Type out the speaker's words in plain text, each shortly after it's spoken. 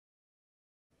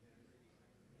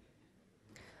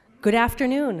Good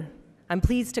afternoon. I'm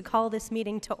pleased to call this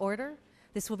meeting to order.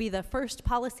 This will be the first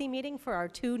policy meeting for our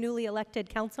two newly elected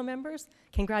council members.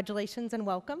 Congratulations and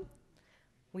welcome.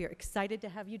 We are excited to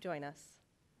have you join us.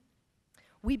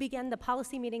 We begin the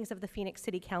policy meetings of the Phoenix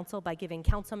City Council by giving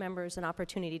council members an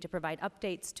opportunity to provide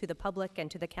updates to the public and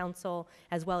to the council,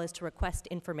 as well as to request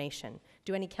information.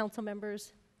 Do any council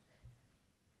members?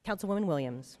 Councilwoman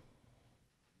Williams.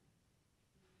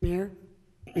 Mayor,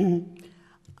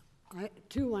 I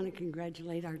too want to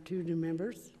congratulate our two new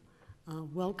members.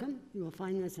 Welcome. You will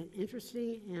find this an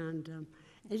interesting and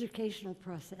educational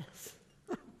process,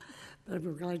 but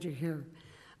we're glad you're here.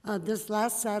 This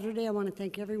last Saturday, I want to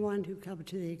thank everyone who came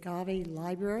to the Agave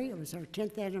Library. It was our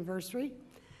 10th anniversary.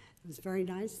 It was very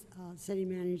nice. City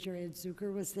Manager Ed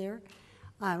Zucker was there.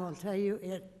 I will tell you,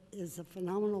 it is a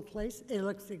phenomenal place. It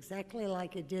looks exactly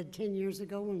like it did 10 years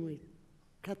ago when we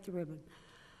cut the ribbon.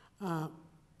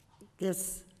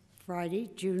 This Friday,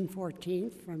 June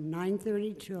 14th, from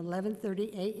 9:30 to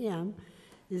 11:30 a.m.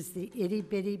 is the Itty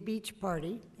Bitty Beach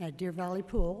Party at Deer Valley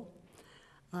Pool.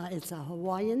 It's a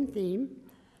Hawaiian theme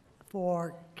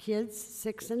for kids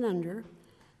 6 and under,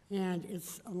 and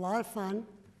it's a lot of fun,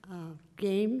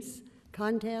 games,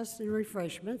 contests, and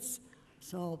refreshments,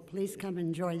 so please come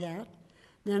enjoy that.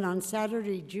 Then on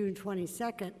Saturday, June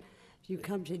 22nd, you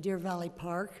come to Deer Valley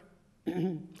Park,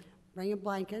 bring a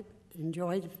blanket,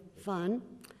 enjoy the fun,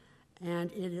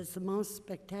 and it is the most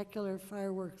spectacular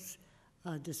fireworks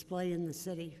display in the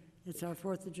city. It's our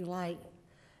 4th of July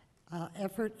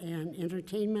effort and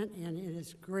entertainment, and it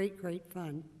is great, great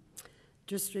fun.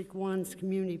 District 1's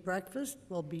community breakfast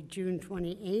will be June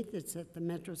 28th. It's at the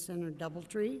Metro Center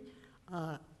Doubletree.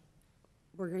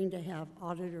 We're going to have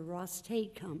Auditor Ross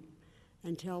Tate come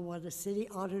and tell what a city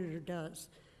auditor does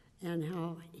and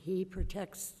how he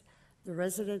protects the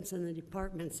residents and the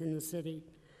departments in the city.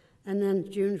 And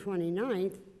then June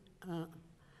 29th,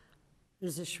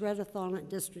 there's a shred-a-thon at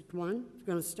District 1. It's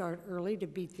going to start early to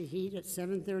beat the heat at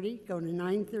 7:30, go to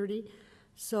 9:30.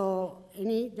 So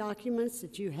any documents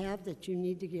that you have that you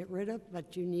need to get rid of,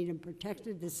 but you need them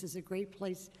protected, this is a great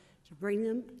place to bring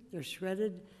them. They're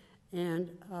shredded,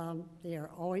 and they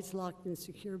are always locked in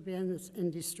secure bins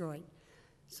and destroyed.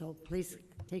 So please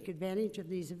take advantage of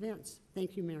these events.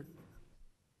 Thank you, Mayor.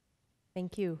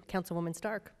 Thank you. Councilwoman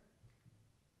Stark.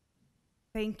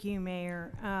 Thank you,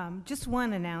 Mayor. Just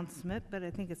one announcement, but I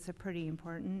think it's a pretty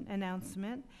important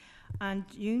announcement. On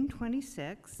June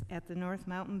 26th at the North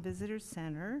Mountain Visitor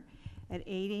Center at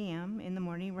 8 a.m. in the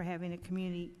morning, we're having a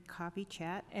community coffee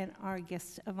chat, and our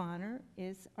guest of honor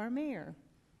is our mayor.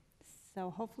 So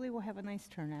hopefully we'll have a nice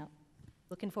turnout.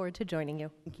 Looking forward to joining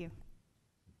you. Thank you.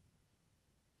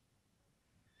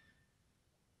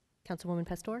 Councilwoman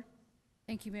Pastor.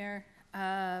 Thank you, Mayor.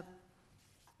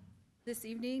 This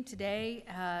evening, today,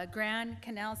 Grand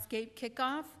Canalscape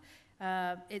Kickoff.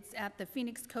 It's at the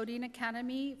Phoenix Coding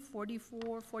Academy,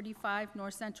 4445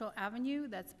 North Central Avenue.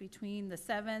 That's between the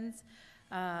Sevens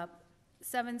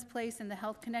Place and the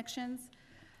Health Connections.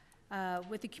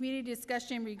 With a community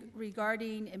discussion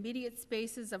regarding immediate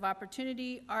spaces of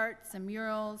opportunity, arts and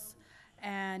murals,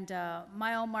 and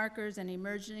mile markers and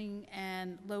emerging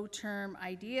and low-term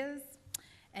ideas.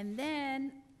 And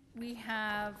then we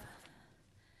have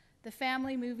the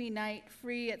family movie night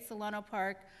free at Solano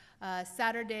Park,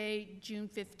 Saturday, June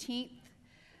 15th,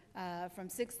 from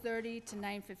 6:30 to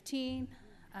 9:15.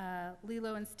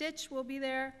 Lilo and Stitch will be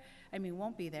there. I mean,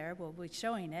 won't be there, we'll be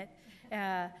showing it.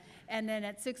 And then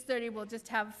at 6:30, we'll just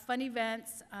have fun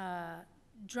events,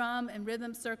 drum and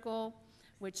rhythm circle,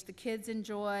 which the kids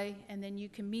enjoy, and then you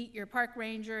can meet your park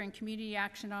ranger and community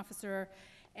action officer,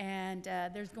 and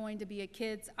there's going to be a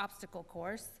kids obstacle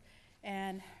course,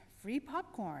 and free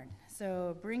popcorn.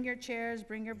 So bring your chairs,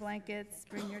 bring your blankets,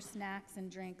 bring your snacks and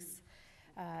drinks.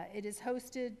 It is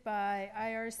hosted by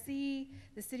IRC,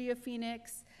 the City of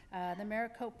Phoenix, the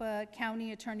Maricopa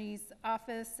County Attorney's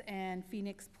Office, and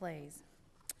Phoenix Plays.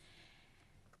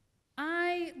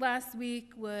 I, last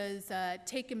week, was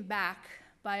taken back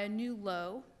by a new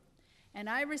low, and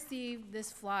I received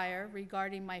this flyer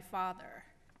regarding my father.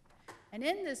 And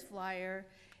in this flyer,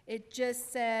 it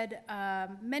just said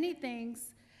many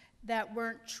things that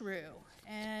weren't true.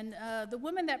 And the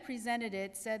woman that presented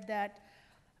it said that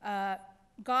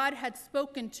God had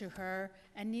spoken to her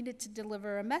and needed to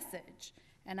deliver a message.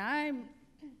 And I,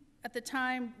 at the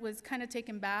time, was kind of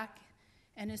taken back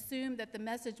and assumed that the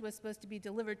message was supposed to be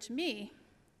delivered to me.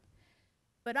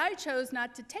 But I chose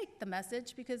not to take the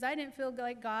message because I didn't feel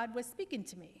like God was speaking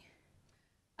to me.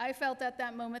 I felt at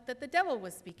that moment that the devil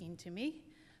was speaking to me,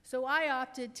 so I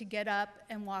opted to get up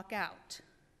and walk out.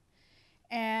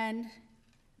 And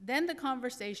then the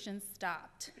conversation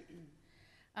stopped.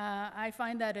 I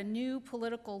find that a new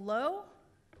political low,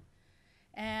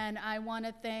 and I want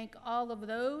to thank all of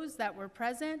those that were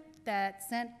present that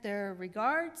sent their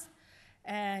regards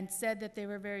and said that they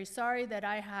were very sorry that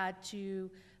I had to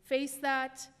face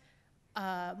that.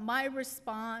 My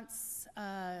response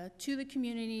to the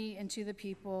community and to the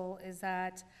people is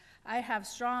that I have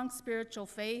strong spiritual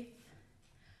faith.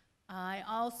 I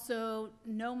also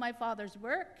know my Father's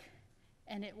work,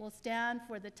 and it will stand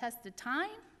for the test of time.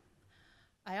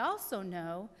 I also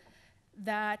know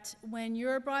that when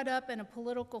you're brought up in a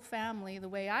political family the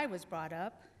way I was brought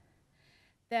up,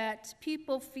 that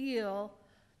people feel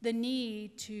the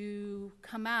need to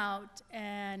come out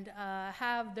and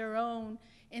have their own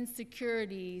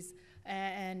insecurities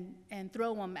and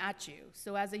throw them at you.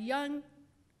 So as a young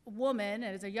woman,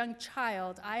 as a young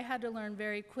child, I had to learn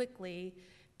very quickly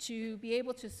to be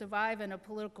able to survive in a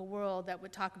political world that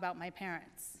would talk about my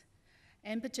parents,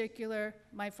 in particular,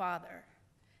 my father.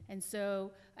 And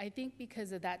so I think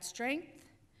because of that strength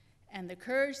and the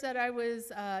courage that I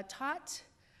was taught,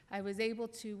 I was able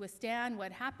to withstand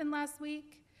what happened last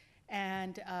week,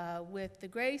 and with the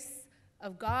grace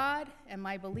of God and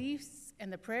my beliefs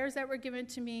and the prayers that were given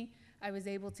to me, I was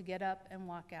able to get up and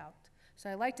walk out. So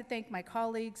I'd like to thank my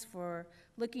colleagues for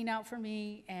looking out for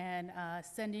me and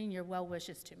sending your well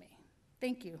wishes to me.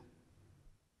 Thank you.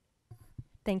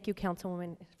 Thank you,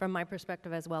 Councilwoman. From my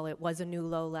perspective as well, it was a new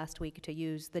low last week. To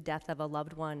use the death of a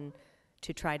loved one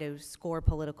to try to score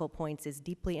political points is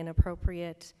deeply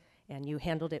inappropriate, and you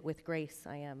handled it with grace.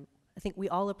 I think we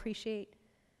all appreciate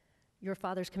your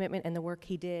father's commitment and the work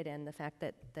he did, and the fact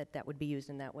that that would be used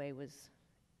in that way was,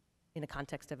 in the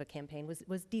context of a campaign,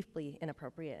 was deeply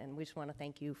inappropriate, and we just want to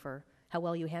thank you for how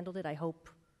well you handled it. I hope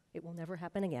it will never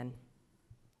happen again.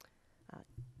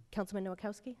 Councilman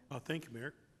Nowakowski? Thank you,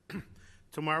 Mayor.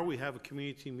 Tomorrow we have a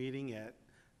community meeting at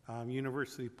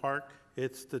University Park.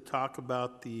 It's to talk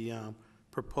about the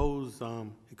proposed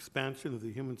expansion of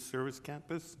the Human Service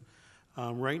Campus.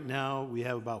 Right now we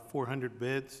have about 400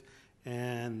 beds,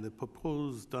 and the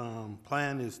proposed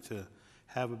plan is to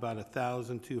have about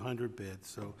 1,200 beds.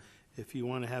 So if you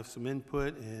want to have some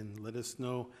input and let us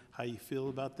know how you feel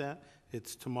about that,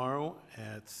 it's tomorrow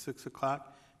at 6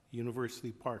 o'clock,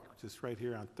 University Park, just right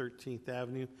here on 13th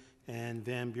Avenue and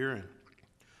Van Buren.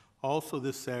 Also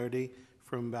this Saturday,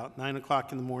 from about 9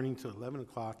 o'clock in the morning to 11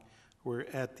 o'clock, we're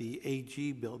at the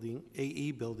AE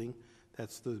building.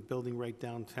 That's the building right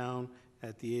downtown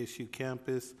at the ASU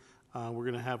campus. We're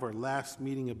going to have our last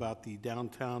meeting about the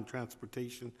downtown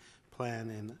transportation plan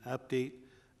and update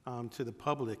to the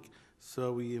public.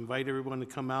 So we invite everyone to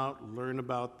come out, learn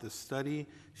about the study,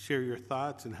 share your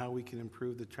thoughts and how we can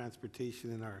improve the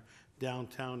transportation in our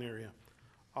downtown area.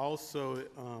 Also,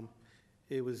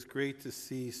 it was great to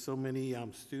see so many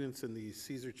students in the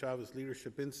Cesar Chavez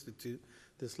Leadership Institute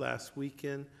this last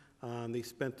weekend. They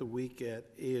spent the week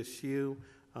at ASU.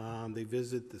 They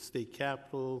visited the state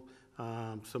capitol,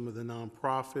 some of the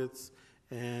nonprofits,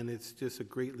 and it's just a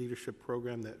great leadership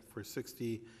program that for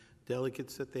 60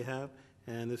 delegates that they have.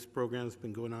 And this program has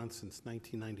been going on since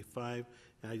 1995.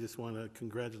 And I just want to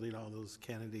congratulate all those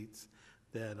candidates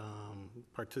that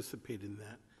participated in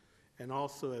that. And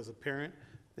also as a parent,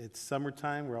 it's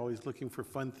summertime. We're always looking for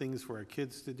fun things for our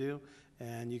kids to do.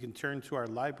 And you can turn to our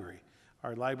library.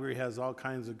 Our library has all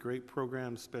kinds of great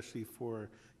programs, especially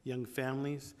for young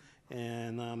families.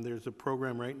 And there's a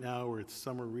program right now where it's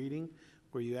summer reading,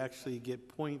 where you actually get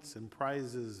points and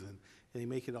prizes, and they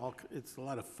make it all, it's a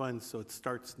lot of fun. So it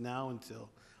starts now until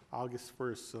August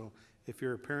 1st. So if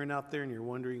you're a parent out there and you're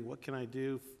wondering, what can I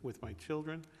do with my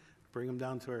children? Bring them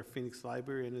down to our Phoenix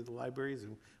Library, into the libraries,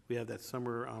 and we have that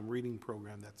summer reading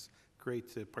program that's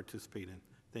great to participate in.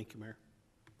 Thank you, Mayor.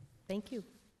 Thank you.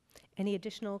 Any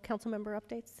additional council member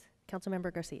updates?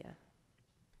 Councilmember Garcia.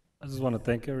 I just want to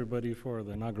thank everybody for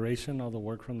the inauguration, all the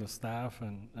work from the staff,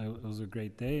 and it was a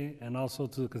great day. And also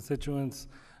to the constituents,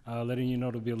 letting you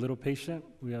know to be a little patient.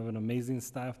 We have an amazing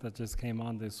staff that just came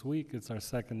on this week. It's our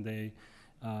second day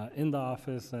in the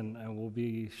office, and we'll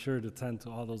be sure to tend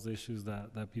to all those issues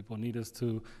that people need us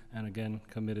to, and again,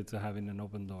 committed to having an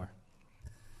open door.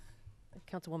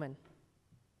 Councilwoman.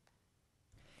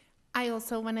 I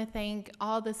also want to thank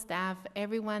all the staff,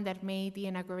 everyone that made the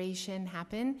inauguration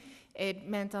happen. It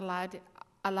meant a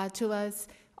lot to us,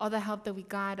 all the help that we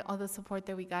got, all the support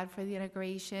that we got for the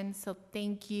inauguration. So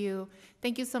thank you.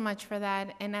 Thank you so much for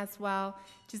that. And as well,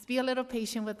 just be a little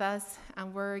patient with us.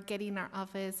 And we're getting our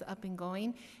office up and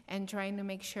going and trying to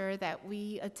make sure that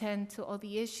we attend to all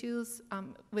the issues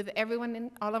with everyone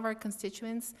and all of our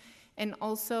constituents. And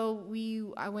also,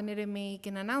 I wanted to make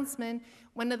an announcement.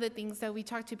 One of the things that we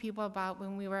talked to people about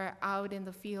when we were out in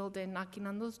the field and knocking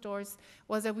on those doors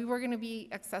was that we were going to be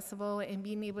accessible and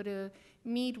being able to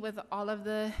meet with all of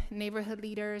the neighborhood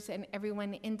leaders and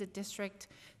everyone in the district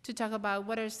to talk about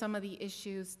what are some of the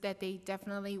issues that they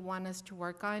definitely want us to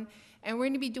work on. And we're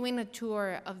going to be doing a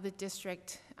tour of the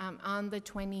district on the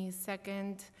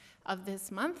 22nd of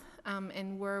this month,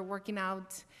 and we're working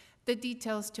out the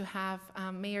details to have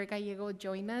Mayor Gallego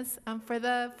join us for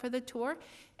the tour.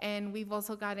 And we've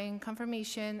also gotten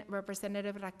confirmation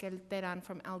Representative Raquel Teran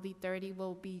from LD30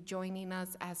 will be joining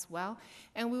us as well.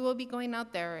 And we will be going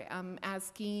out there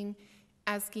asking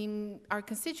our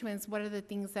constituents what are the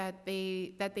things that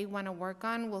they want to work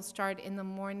on. We'll start in the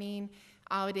morning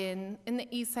out in the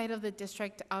east side of the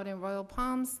district, out in Royal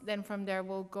Palms. Then from there,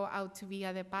 we'll go out to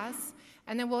Villa de Paz,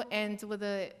 and then we'll end with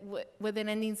an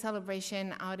ending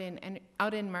celebration out in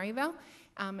Maryville.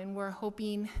 And we're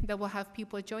hoping that we'll have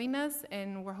people join us,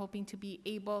 and we're hoping to be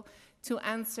able to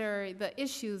answer the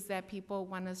issues that people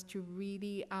want us to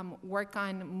really work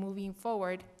on moving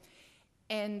forward.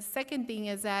 And second thing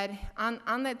is that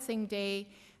on that same day,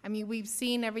 I mean, we've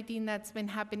seen everything that's been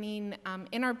happening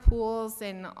in our pools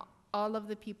and all of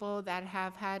the people that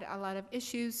have had a lot of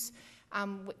issues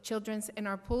with children in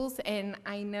our pools. And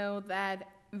I know that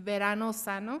Verano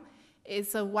Sano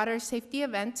is a water safety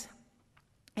event,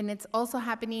 and it's also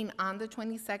happening on the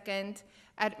 22nd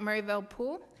at Maryville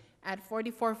Pool at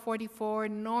 4444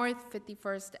 North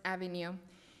 51st Avenue.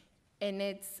 And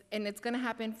it's gonna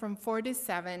happen from 4 to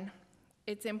 7.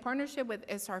 It's in partnership with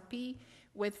SRP,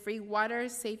 with free water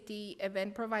safety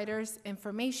event providers,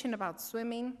 information about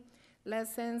swimming,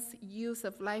 lessons, use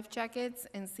of life jackets,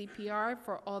 and CPR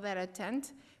for all that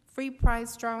attend. Free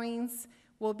prize drawings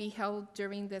will be held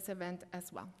during this event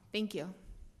as well. Thank you.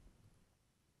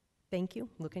 Thank you.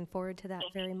 Looking forward to that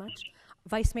very much.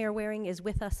 Vice Mayor Waring is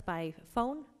with us by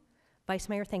phone. Vice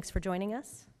Mayor, thanks for joining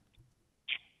us.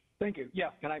 Thank you. Yeah,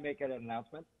 can I make an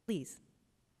announcement? Please.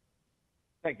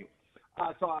 Thank you.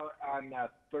 So on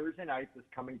Thursday night, this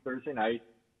coming Thursday night,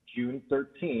 June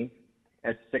 13th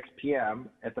at 6 p.m.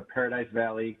 at the Paradise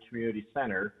Valley Community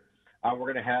Center,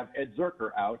 we're going to have Ed Zerker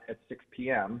out at 6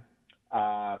 p.m.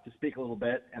 To speak a little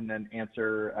bit and then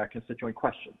answer constituent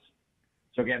questions.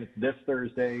 So again, it's this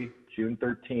Thursday, June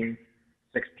 13th,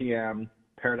 6 p.m.,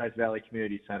 Paradise Valley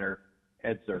Community Center,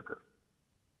 Ed Zerker.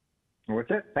 And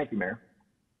that's it. Thank you, Mayor.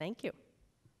 Thank you.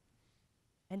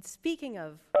 And speaking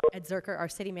of Ed Zerker, our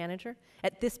city manager,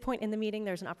 at this point in the meeting,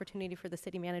 there's an opportunity for the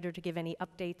city manager to give any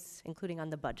updates, including on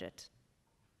the budget.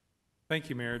 Thank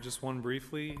you, Mayor. Just one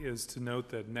briefly is to note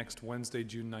that next Wednesday,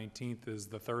 June 19th, is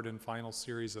the third and final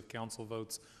series of council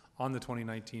votes on the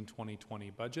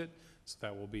 2019-2020 budget. So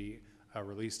that will be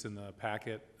released in the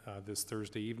packet this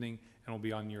Thursday evening and will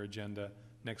be on your agenda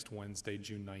next Wednesday,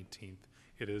 June 19th.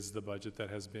 It is the budget that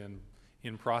has been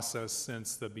in process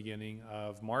since the beginning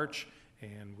of March,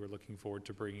 and we're looking forward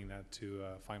to bringing that to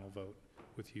a final vote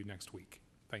with you next week.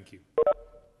 Thank you.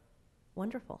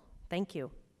 Wonderful. Thank you.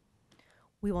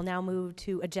 We will now move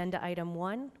to agenda item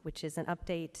 1, which is an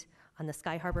update on the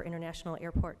Sky Harbor International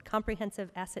Airport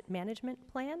Comprehensive Asset Management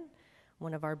Plan,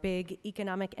 one of our big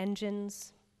economic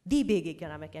engines, the big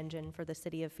economic engine for the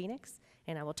city of Phoenix.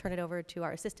 And I will turn it over to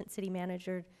our Assistant City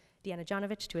Manager, Deanna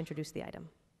Janovich, to introduce the item.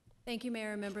 Thank you,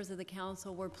 Mayor and members of the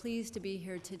council. We're pleased to be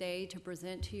here today to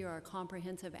present to you our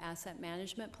comprehensive asset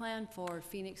management plan for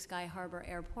Phoenix Sky Harbor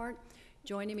Airport.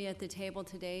 Joining me at the table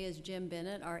today is Jim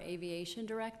Bennett, our aviation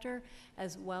director,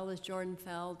 as well as Jordan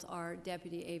Felds, our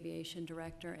deputy aviation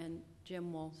director, and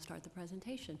Jim will start the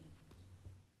presentation.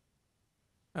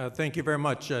 Thank you very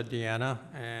much, Deanna,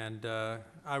 and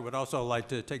I would also like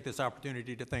to take this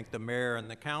opportunity to thank the mayor and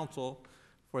the council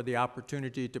for the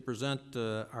opportunity to present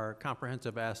our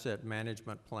comprehensive asset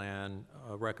management plan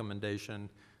recommendation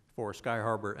for Sky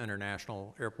Harbor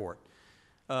International Airport.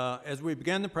 As we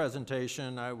begin the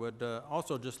presentation, I would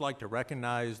also just like to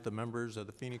recognize the members of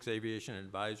the Phoenix Aviation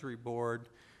Advisory Board,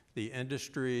 the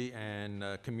industry and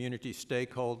community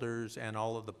stakeholders, and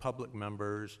all of the public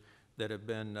members that have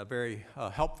been very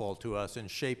helpful to us in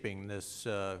shaping this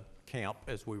camp,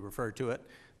 as we refer to it,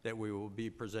 that we will be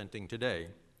presenting today.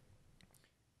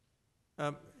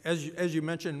 As you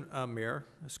mentioned, Mayor,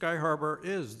 Sky Harbor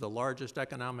is the largest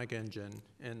economic engine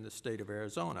in the state of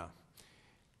Arizona.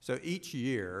 So each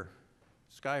year,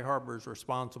 Sky Harbor is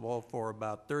responsible for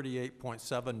about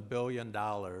 $38.7 billion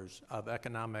of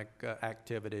economic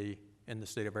activity in the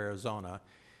state of Arizona.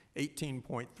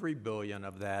 18.3 billion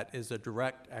of that is a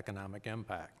direct economic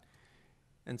impact.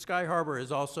 And Sky Harbor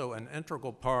is also an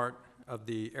integral part of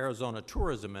the Arizona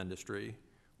tourism industry,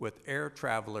 with air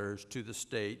travelers to the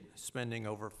state spending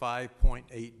over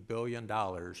 $5.8 billion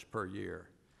per year.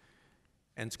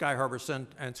 And Sky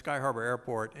Harbor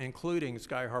Airport, including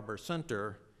Sky Harbor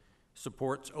Center,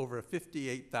 supports over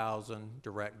 58,000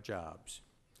 direct jobs.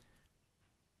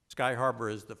 Sky Harbor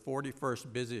is the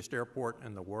 41st busiest airport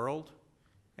in the world,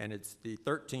 and it's the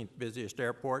 13th busiest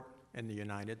airport in the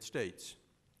United States.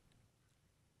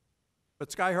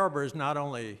 But Sky Harbor is not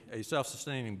only a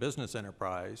self-sustaining business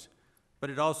enterprise, but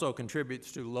it also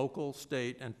contributes to local,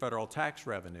 state, and federal tax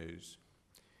revenues.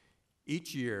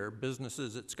 Each year,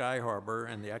 businesses at Sky Harbor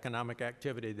and the economic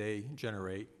activity they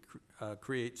generate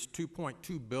creates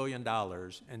 $2.2 billion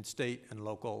in state and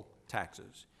local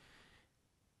taxes.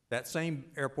 That same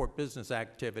airport business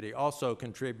activity also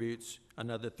contributes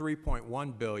another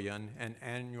 $3.1 billion in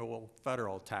annual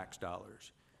federal tax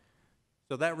dollars.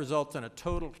 So that results in a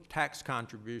total tax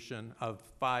contribution of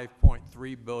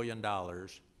 $5.3 billion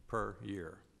per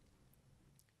year.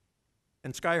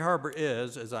 And Sky Harbor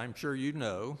is, as I'm sure you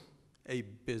know, a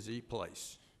busy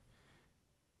place.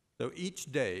 So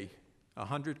each day,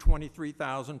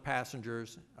 123,000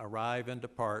 passengers arrive and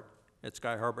depart at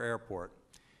Sky Harbor Airport.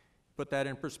 Put that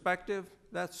in perspective,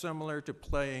 that's similar to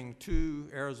playing 2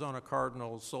 Arizona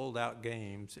Cardinals sold-out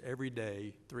games every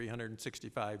day,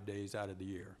 365 days out of the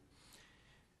year.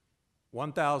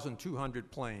 1,200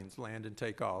 planes land and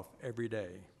take off every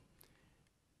day.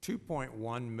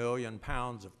 2.1 million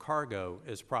pounds of cargo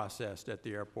is processed at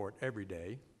the airport every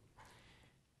day.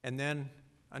 And then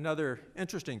another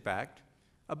interesting fact,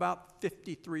 about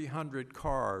 5,300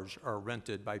 cars are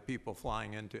rented by people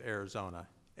flying into Arizona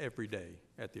every day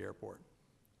at the airport.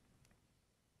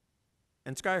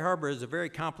 And Sky Harbor is a very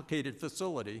complicated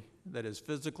facility that is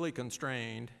physically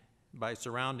constrained by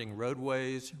surrounding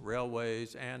roadways,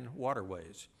 railways, and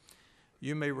waterways.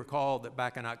 You may recall that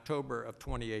back in October of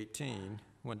 2018,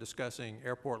 when discussing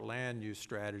airport land use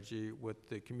strategy with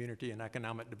the Community and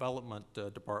Economic Development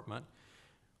Department,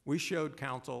 we showed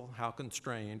Council how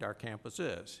constrained our campus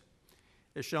is.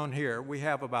 As shown here, we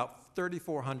have about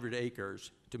 3,400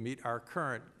 acres to meet our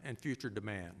current and future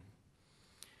demand.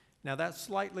 Now that's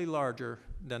slightly larger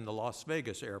than the Las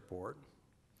Vegas airport,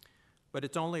 but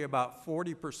it's only about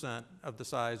 40% of the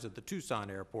size of the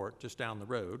Tucson airport just down the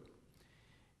road.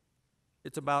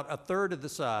 It's about 1/3 of the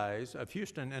size of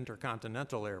Houston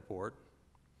Intercontinental Airport.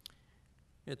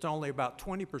 It's only about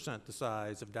 20% the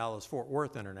size of Dallas-Fort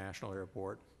Worth International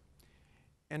Airport.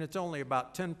 And it's only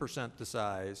about 10% the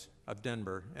size of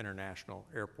Denver International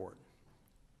Airport.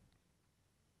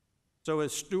 So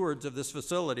as stewards of this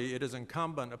facility, it is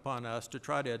incumbent upon us to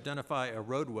try to identify a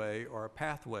roadway or a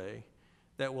pathway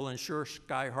that will ensure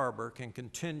Sky Harbor can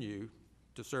continue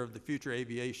to serve the future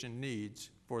aviation needs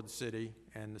for the city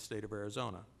and the state of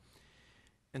Arizona.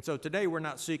 And so today we're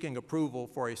not seeking approval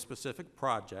for a specific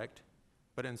project,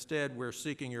 but instead we're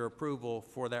seeking your approval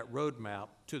for that roadmap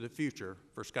to the future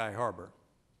for Sky Harbor.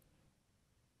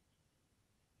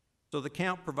 So the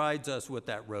count provides us with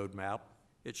that roadmap.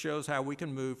 It shows how we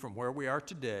can move from where we are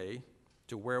today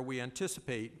to where we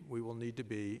anticipate we will need to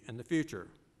be in the future.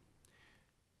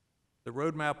 The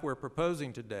roadmap we're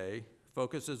proposing today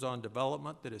focuses on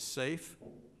development that is safe,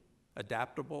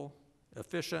 adaptable,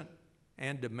 efficient,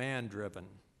 and demand-driven.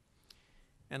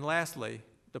 And lastly,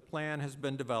 the plan has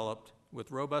been developed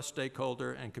with robust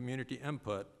stakeholder and community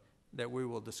input that we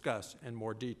will discuss in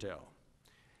more detail.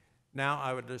 Now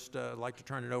I would just like to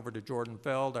turn it over to Jordan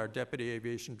Feld, our Deputy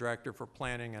Aviation Director for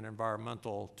Planning and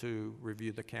Environmental, to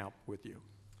review the count with you.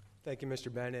 Thank you,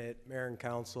 Mr. Bennett, Mayor and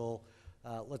Council.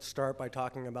 Let's start by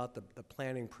talking about the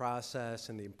planning process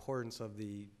and the importance of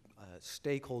the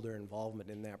stakeholder involvement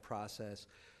in that process.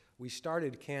 We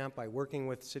started CAMP by working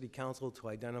with City Council to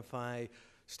identify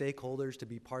stakeholders to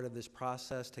be part of this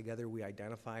process. Together we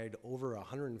identified over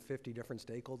 150 different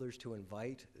stakeholders to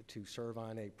invite to serve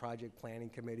on a project planning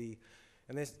committee.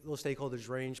 And those stakeholders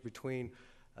range between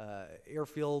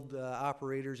airfield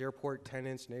operators, airport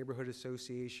tenants, neighborhood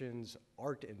associations,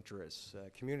 art interests,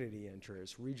 community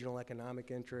interests, regional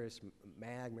economic interests,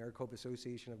 MAG, Maricopa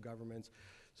Association of Governments.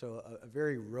 So a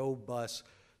very robust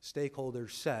stakeholder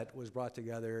set was brought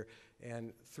together,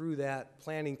 and through that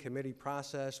planning committee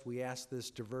process, we asked this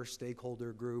diverse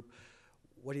stakeholder group,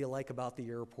 what do you like about the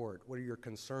airport? What are your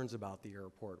concerns about the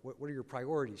airport? What are your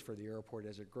priorities for the airport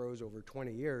as it grows over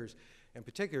 20 years? And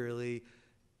particularly,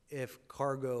 if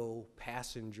cargo,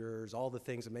 passengers, all the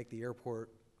things that make the airport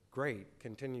great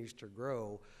continues to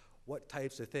grow, what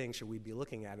types of things should we be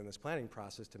looking at in this planning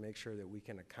process to make sure that we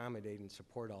can accommodate and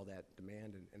support all that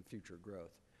demand and future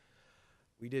growth?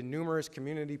 We did numerous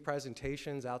community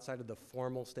presentations outside of the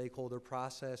formal stakeholder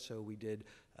process. So we did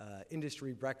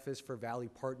industry breakfast for Valley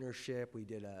Partnership. We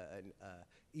did an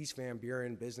East Van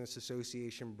Buren Business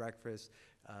Association breakfast.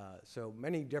 So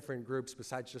many different groups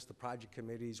besides just the project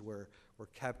committees were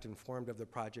kept informed of the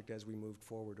project as we moved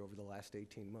forward over the last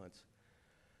 18 months.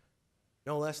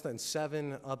 No less than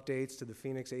 7 updates to the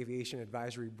Phoenix Aviation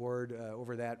Advisory Board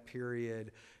over that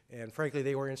period. And frankly,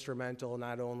 they were instrumental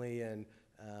not only in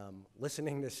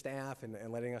listening to staff and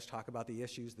letting us talk about the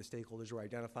issues the stakeholders were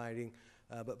identifying,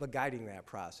 but guiding that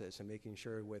process and making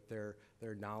sure with their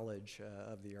knowledge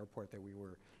of the airport that we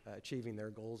were achieving their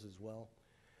goals as well.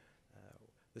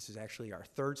 This is actually our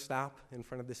 3rd stop in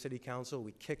front of the City Council.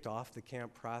 We kicked off the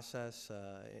camp process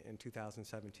in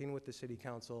 2017 with the City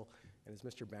Council, and as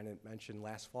Mr. Bennett mentioned,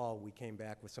 last fall we came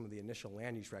back with some of the initial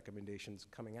land use recommendations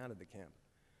coming out of the camp.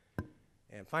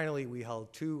 And finally, we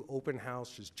held 2 open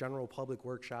house, just general public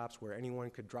workshops where anyone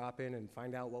could drop in and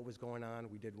find out what was going on.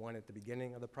 We did one at the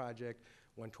beginning of the project,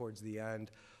 one towards the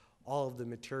end. All of the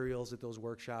materials at those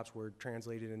workshops were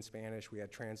translated in Spanish. We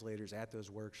had translators at those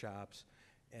workshops.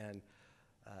 And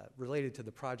related to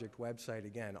the project website,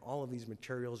 again, all of these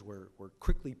materials were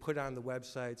quickly put on the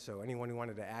website, so anyone who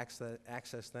wanted to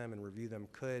access them and review them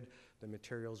could. The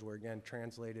materials were, again,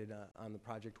 translated on the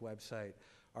project website.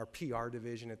 Our PR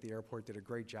division at the airport did a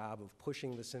great job of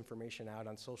pushing this information out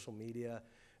on social media.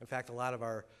 In fact, a lot of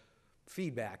our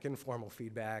feedback, informal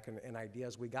feedback, and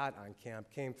ideas we got on camp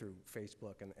came through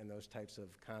Facebook and those types of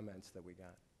comments that we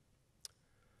got.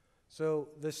 So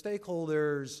the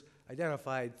stakeholders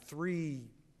identified 3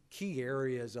 key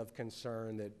areas of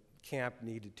concern that camp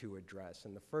needed to address.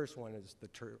 And the first one is the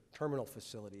terminal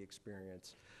facility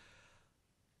experience.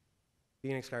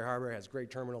 Phoenix Sky Harbor has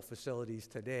great terminal facilities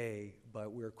today,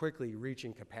 but we're quickly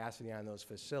reaching capacity on those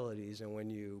facilities. And when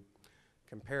you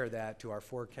compare that to our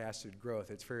forecasted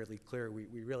growth, it's fairly clear we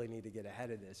really need to get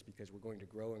ahead of this because we're going to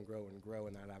grow and grow and grow,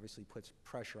 and that obviously puts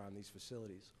pressure on these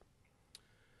facilities.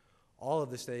 All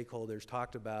of the stakeholders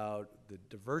talked about the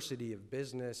diversity of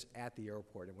business at the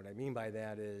airport. And what I mean by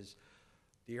that is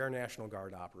the Air National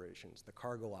Guard operations, the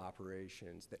cargo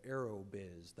operations, the Aero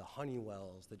Biz, the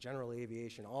Honeywells, the general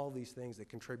aviation, all of these things that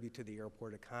contribute to the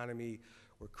airport economy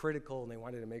were critical, and they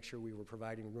wanted to make sure we were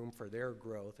providing room for their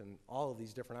growth, and all of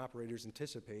these different operators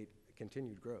anticipate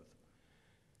continued growth.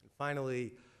 And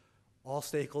finally, all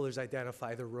stakeholders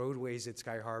identify the roadways at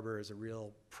Sky Harbor as a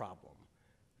real problem.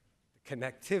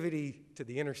 Connectivity to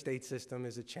the interstate system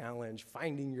is a challenge.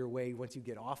 Finding your way once you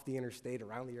get off the interstate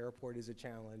around the airport is a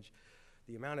challenge.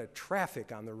 The amount of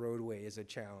traffic on the roadway is a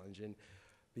challenge. And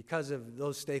because of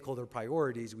those stakeholder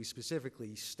priorities, we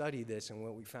specifically studied this, and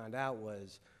what we found out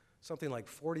was something like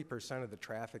 40% of the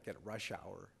traffic at rush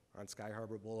hour on Sky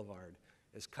Harbor Boulevard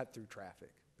is cut through traffic.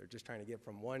 They're just trying to get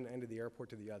from one end of the airport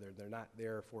to the other. They're not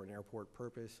there for an airport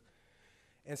purpose.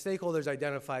 And stakeholders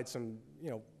identified some,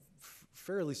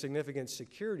 fairly significant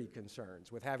security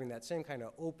concerns with having that same kind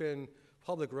of open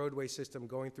public roadway system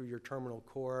going through your terminal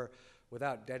core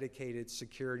without dedicated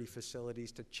security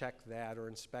facilities to check that or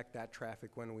inspect that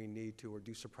traffic when we need to, or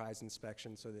do surprise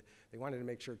inspections. So that they wanted to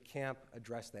make sure camp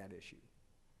addressed that issue.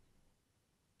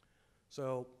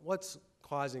 So what's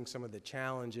causing some of the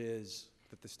challenges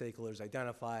that the stakeholders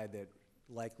identified that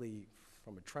likely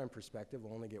from a trend perspective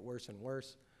will only get worse and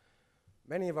worse?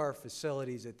 Many of our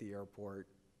facilities at the airport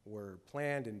were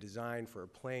planned and designed for a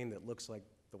plane that looks like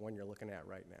the one you're looking at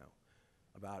right now.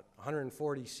 About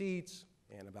 140 seats,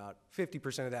 and about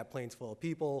 50% of that plane's full of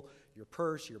people. Your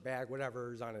purse, your bag,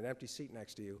 whatever is on an empty seat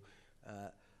next to you.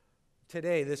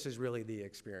 Today, this is really the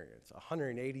experience. A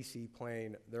 180-seat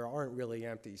plane, there aren't really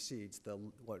empty seats.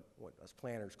 What us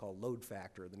planners call load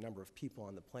factor, the number of people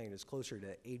on the plane, is closer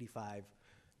to 85,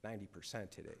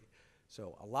 90% today.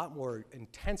 So a lot more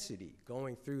intensity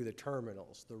going through the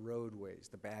terminals, the roadways,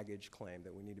 the baggage claim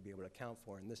that we need to be able to account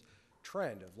for. And this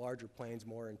trend of larger planes,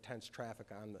 more intense traffic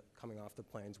coming off the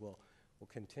planes will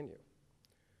continue.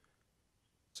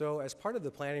 So as part of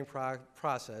the planning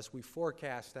process, we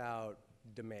forecast out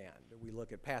demand. We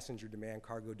look at passenger demand,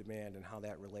 cargo demand, and how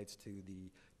that relates to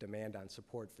the demand on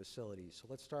support facilities. So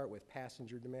let's start with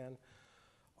passenger demand.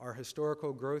 Our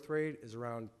historical growth rate is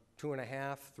around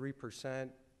 2.5%, 3%.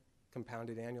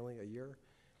 Compounded annually a year.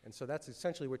 And so that's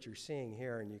essentially what you're seeing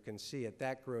here, and you can see at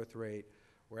that growth rate,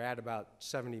 we're at about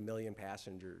 70 million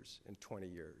passengers in 20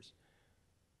 years.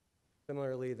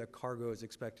 Similarly, the cargo is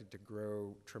expected to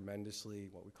grow tremendously,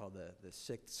 what we call the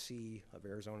sixth C of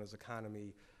Arizona's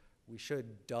economy. We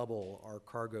should double our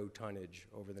cargo tonnage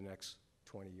over the next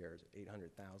 20 years,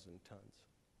 800,000 tons.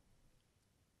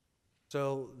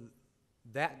 So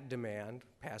That demand,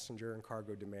 passenger and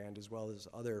cargo demand, as well as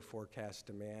other forecast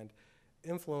demand,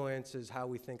 influences how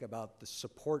we think about the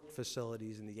support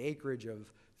facilities and the acreage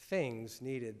of things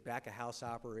needed, back-of-house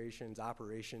operations,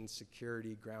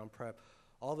 security, ground prep,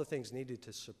 all the things needed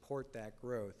to support that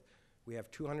growth. We have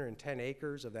 210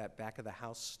 acres of that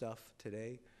back-of-the-house stuff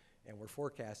today, and we're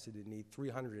forecasted to need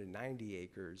 390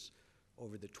 acres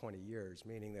over the 20 years,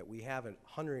 meaning that we have a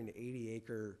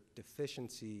 180-acre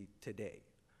deficiency today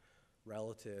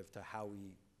relative to how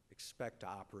we expect to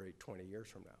operate 20 years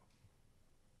from now.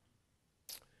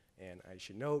 And I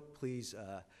should note, please,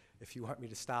 if you want me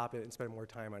to stop it and spend more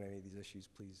time on any of these issues,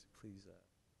 please.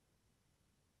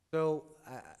 So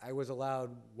I was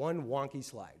allowed one wonky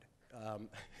slide,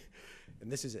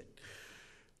 and this is it.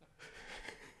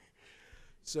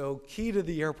 So key to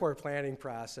the airport planning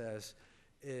process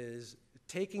is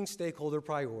taking stakeholder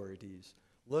priorities,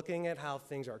 looking at how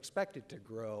things are expected to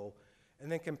grow,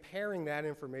 and then comparing that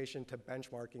information to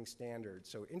benchmarking standards.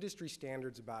 So industry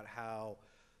standards about how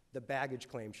the baggage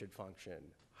claim should function,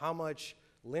 how much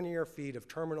linear feet of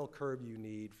terminal curb you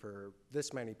need for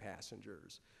this many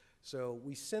passengers. So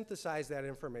we synthesize that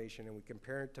information and we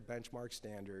compare it to benchmark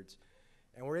standards,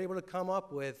 and we're able to come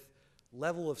up with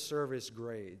level of service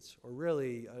grades, or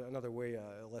really another way,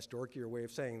 a less dorkier way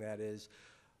of saying that is,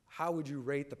 how would you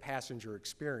rate the passenger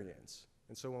experience?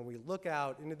 And so when we look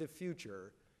out into the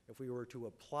future, if we were to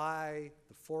apply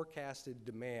the forecasted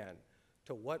demand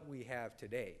to what we have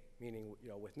today, meaning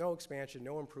with no expansion,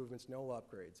 no improvements, no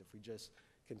upgrades, if we just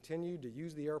continue to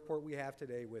use the airport we have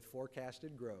today with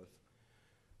forecasted growth,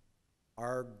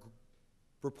 our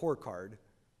report card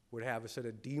would have us at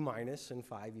a D- in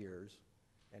 5 years,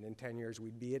 and in 10 years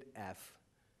we'd be at F,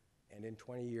 and in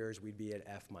 20 years we'd be at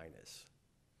F-.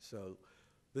 So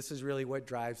this is really what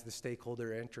drives the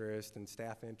stakeholder interest and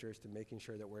staff interest in making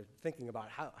sure that we're thinking about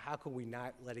how can we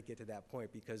not let it get to that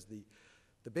point, because the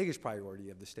biggest priority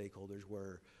of the stakeholders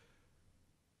were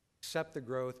accept the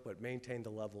growth but maintain the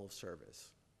level of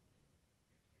service.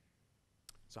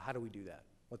 So how do we do that?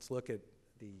 Let's look at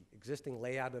the existing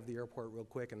layout of the airport real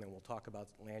quick, and then we'll talk about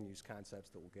land use concepts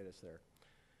that will get us there.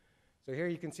 So here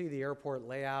you can see the airport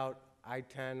layout,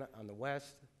 I-10 on the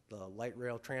west, the light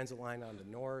rail transit line on the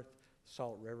north,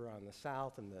 Salt River on the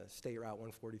south, and the State Route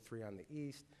 143 on the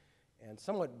east, and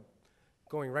somewhat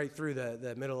going right through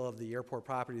the middle of the airport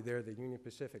property there, the Union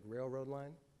Pacific Railroad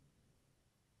line.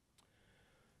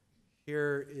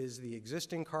 Here is the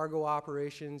existing cargo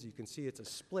operations. You can see it's a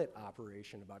split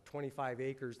operation, about 25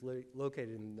 acres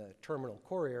located in the terminal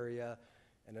core area,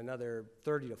 and another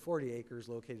 30 to 40 acres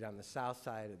located on the south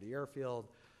side of the airfield.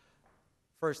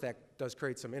 First, that does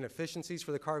create some inefficiencies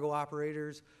for the cargo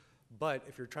operators, but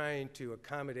if you're trying to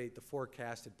accommodate the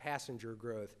forecasted passenger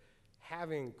growth,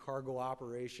 having cargo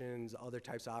operations, other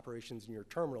types of operations in your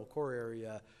terminal core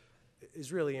area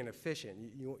is really inefficient.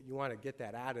 You want to get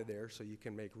that out of there so you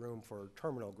can make room for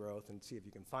terminal growth and see if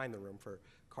you can find the room for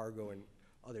cargo and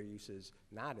other uses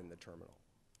not in the terminal.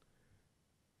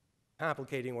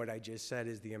 Complicating what I just said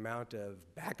is the amount of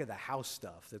back-of-the-house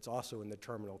stuff that's also in the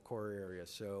terminal core area.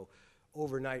 So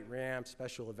overnight ramps,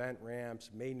 special event ramps,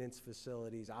 maintenance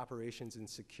facilities, operations and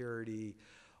security,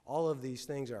 all of these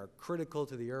things are critical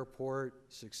to the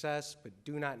airport success, but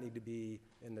do not need to be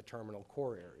in the terminal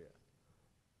core area.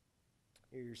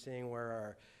 Here you're seeing where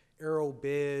our aero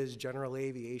biz, general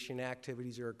aviation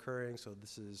activities are occurring. So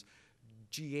this is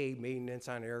GA maintenance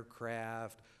on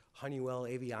aircraft, Honeywell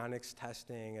avionics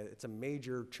testing. It's a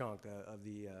major chunk of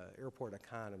the airport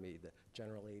economy, the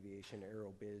general aviation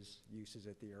aero biz uses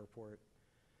at the airport.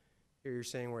 Here you're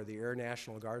seeing where the Air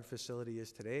National Guard facility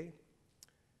is today.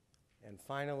 And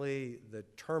finally, the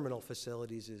terminal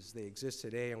facilities as they exist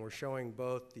today, and we're showing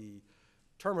both the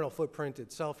terminal footprint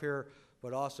itself here,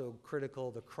 but also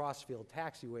critical, the cross-field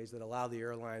taxiways that allow the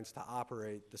airlines to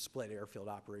operate the split airfield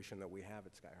operation that we have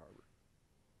at Sky Harbor.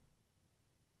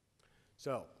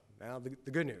 So now the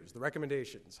good news, the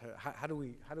recommendations. How do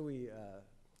we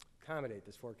accommodate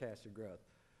this forecasted growth?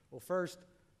 Well, first,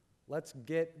 let's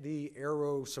get the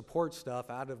aero support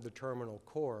stuff out of the terminal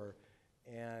core,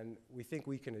 and we think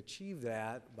we can achieve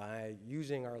that by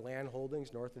using our land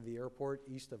holdings north of the airport,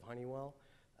 east of Honeywell,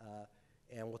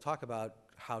 and we'll talk about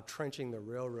how trenching the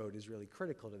railroad is really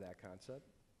critical to that concept.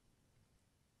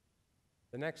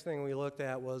 The next thing we looked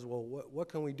at was, well, what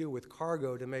can we do with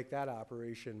cargo to make that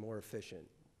operation more efficient?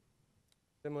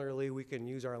 Similarly, we can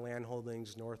use our land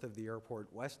holdings north of the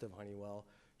airport, west of Honeywell,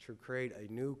 to create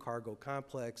a new cargo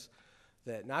complex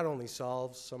that not only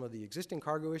solves some of the existing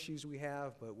cargo issues we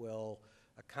have, but will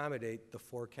accommodate the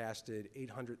forecasted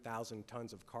 800,000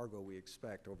 tons of cargo we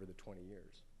expect over the 20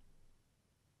 years.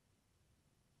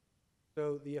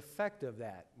 So the effect of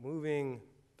that, moving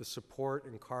the support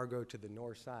and cargo to the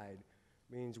north side,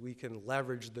 means we can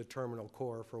leverage the terminal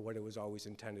core for what it was always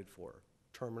intended for,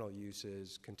 terminal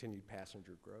uses, continued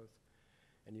passenger growth.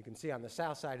 And you can see on the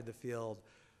south side of the field,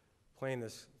 playing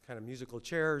this kind of musical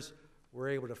chairs, we're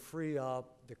able to free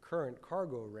up the current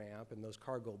cargo ramp and those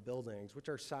cargo buildings, which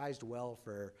are sized well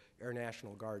for Air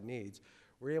National Guard needs.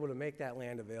 We're able to make that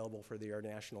land available for the Air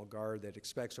National Guard that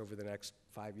expects over the next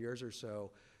 5 years or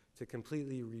so to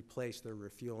completely replace their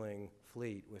refueling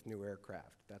fleet with new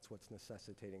aircraft. That's what's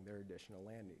necessitating their additional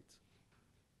land needs.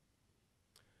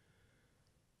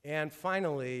 And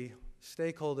finally,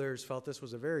 stakeholders felt this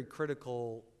was a very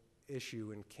critical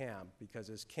issue in CAMP, because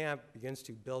as CAMP begins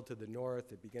to build to the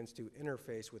north, it begins to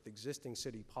interface with existing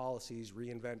city policies,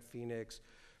 Reinvent Phoenix,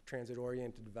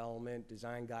 transit-oriented development,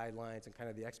 design guidelines, and kind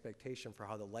of the expectation for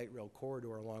how the light rail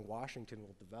corridor along Washington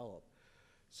will develop.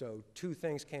 So 2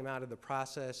 things came out of the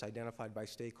process identified by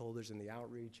stakeholders in the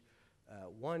outreach.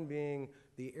 One being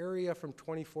the area from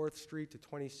 24th Street to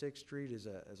 26th Street is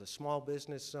a small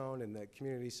business zone, and the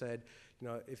community said, you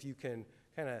know, if you can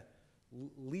kind of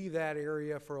leave that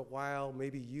area for a while,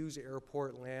 maybe use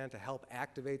airport land to help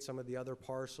activate some of the other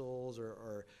parcels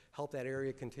or help that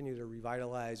area continue to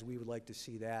revitalize, we would like to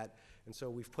see that. And so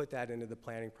we've put that into the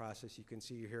planning process. You can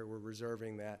see here we're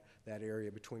reserving that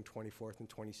area between 24th and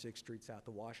 26th Street south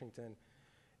of Washington.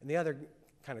 And the other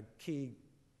kind of key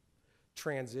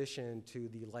transition to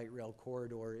the light rail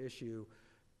corridor issue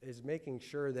is making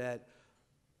sure that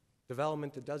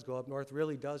development that does go up north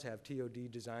really does have TOD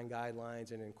design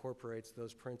guidelines and incorporates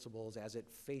those principles as it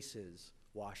faces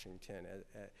Washington.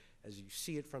 As you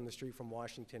see it from the street from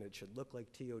Washington, it should look like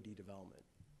TOD development.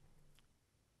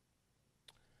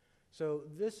 So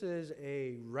this is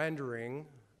a rendering,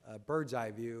 a bird's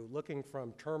eye view, looking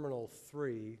from Terminal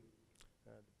 3,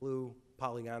 the blue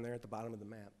polygon there at the bottom of the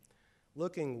map,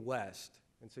 looking west.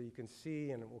 And so you can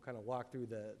see, and we'll kind of walk through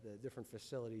the different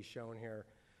facilities shown here,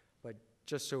 but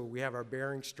just so we have our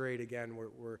bearing straight again,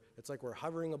 it's like we're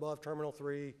hovering above Terminal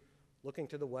 3, looking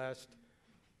to the west.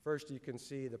 First, you can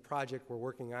see the project we're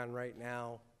working on right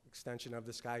now, extension of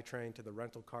the SkyTrain to the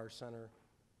rental car center.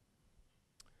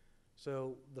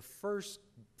 So the first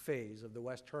phase of the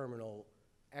West Terminal,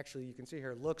 actually you can see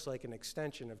here, looks like an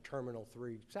extension of Terminal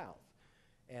 3 south.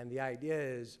 And the idea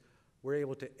is we're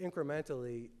able to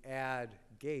incrementally add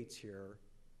gates here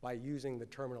by using the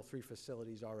Terminal 3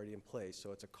 facilities already in place.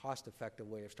 So it's a cost-effective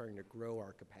way of starting to grow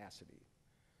our capacity.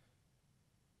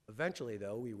 Eventually,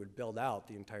 though, we would build out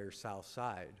the entire south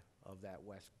side of that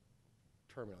West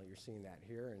Terminal. You're seeing that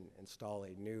here, and install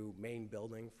a new main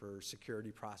building for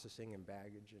security processing and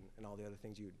baggage and all the other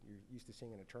things you're used to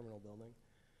seeing in a terminal building.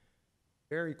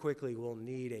 Very quickly, we'll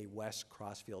need a west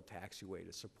crossfield taxiway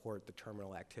to support the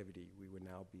terminal activity we would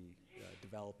now be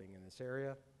developing in this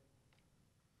area.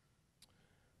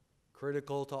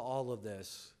 Critical to all of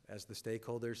this, as the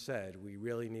stakeholders said, we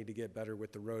really need to get better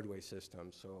with the roadway system.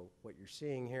 So what you're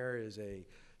seeing here is a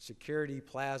security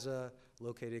plaza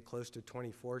located close to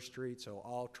 24th Street, so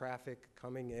all traffic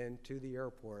coming into the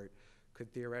airport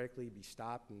could theoretically be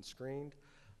stopped and screened.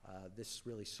 This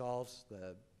really solves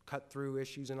the cut-through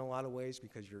issues in a lot of ways,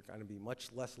 because you're going to be much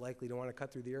less likely to want to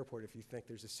cut through the airport if you think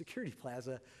there's a security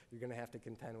plaza you're going to have to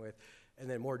contend with. And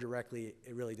then more directly,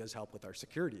 it really does help with our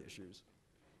security issues.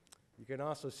 You can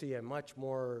also see a much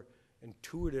more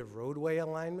intuitive roadway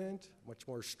alignment, much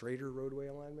more straighter roadway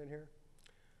alignment here.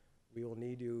 We will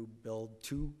need to build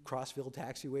 2 crossfield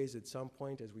taxiways at some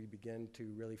point as we begin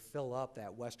to really fill up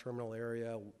that West Terminal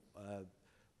area.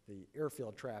 The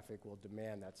airfield traffic will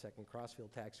demand that second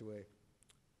crossfield taxiway.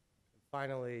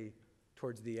 Finally,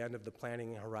 towards the end of the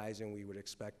planning horizon, we would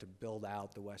expect to build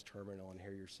out the West Terminal, and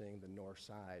here you're seeing the north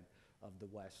side of the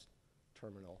West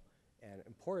Terminal. And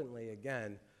importantly,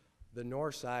 again, the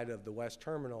north side of the West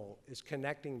Terminal is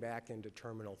connecting back into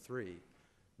Terminal 3,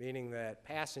 meaning that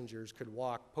passengers could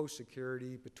walk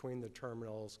post-security between the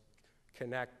terminals,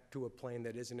 connect to a plane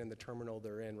that isn't in the terminal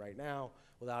they're in right now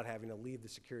without having to leave the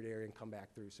security area and come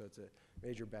back through. So it's a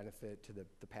major benefit to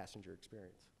the passenger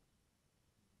experience.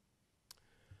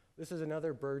 This is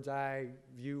another bird's eye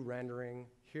view rendering.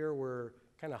 Here we're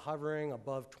kind of hovering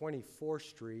above 24th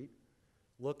Street,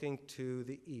 looking to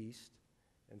the east.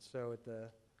 And so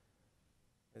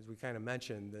as we kind of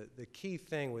mentioned, the key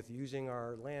thing with using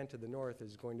our land to the north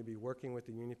is going to be working with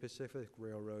the Union Pacific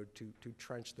Railroad to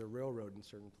trench the railroad in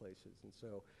certain places. And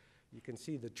so you can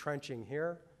see the trenching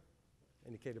here,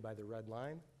 indicated by the red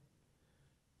line.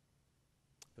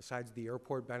 Besides the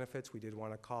airport benefits, we did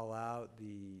want to call out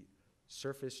the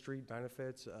surface street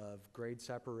benefits of grade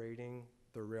separating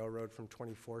the railroad from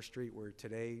 24th Street, where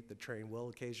today the train will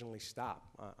occasionally stop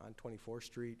on 24th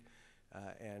Street.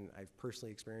 And I've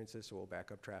personally experienced this, so we'll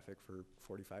back up traffic for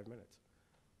 45 minutes.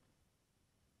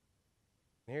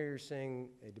 And here you're seeing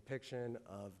a depiction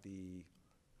of the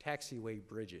taxiway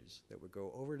bridges that would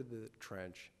go over to the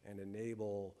trench and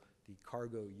enable the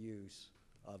cargo use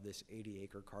of this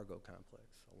 80-acre cargo complex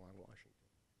along Washington.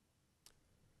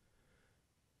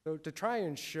 So to try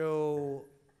and show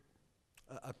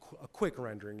a quick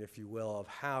rendering, if you will, of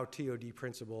how TOD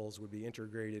principles would be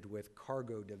integrated with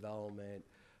cargo development,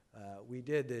 we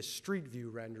did this street view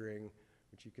rendering,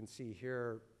 which you can see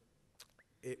here.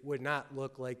 It would not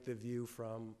look like the view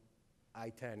from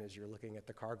I-10 as you're looking at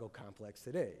the cargo complex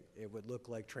today. It would look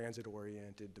like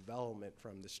transit-oriented development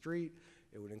from the street.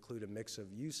 It would include a mix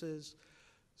of uses,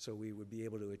 so we would be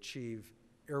able to achieve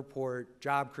airport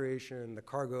job creation, the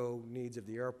cargo needs of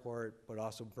the airport, but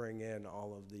also bring in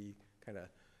all of the kind of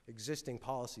existing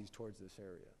policies towards this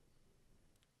area.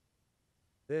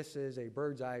 This is a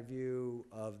bird's eye view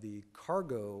of the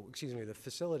the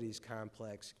facilities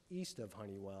complex east of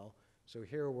Honeywell. So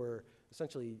here we're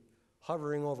essentially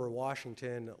hovering over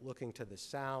Washington, looking to the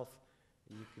south.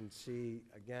 You can see,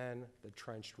 again, the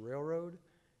trenched railroad,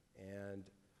 and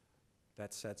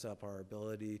that sets up our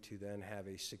ability to then have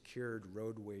a secured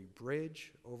roadway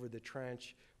bridge over the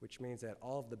trench, which means that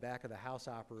all of the back of the house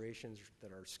operations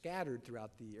that are scattered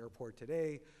throughout the airport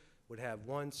today would have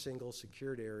one single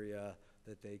secured area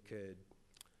that they could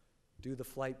do the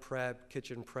flight prep,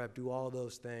 kitchen prep, do all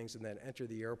those things, and then enter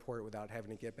the airport without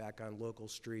having to get back on local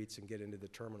streets and get into the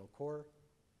terminal core.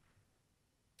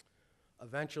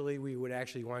 Eventually, we would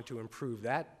actually want to improve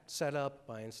that setup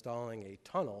by installing a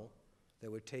tunnel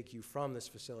that would take you from this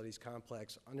facilities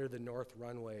complex under the north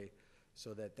runway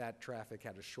so that that traffic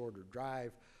had a shorter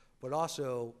drive, but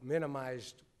also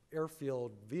minimized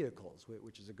airfield vehicles,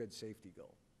 which is a good safety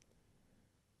goal.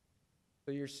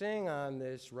 So you're seeing on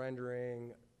this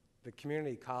rendering the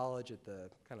community college at the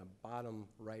kind of bottom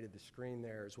right of the screen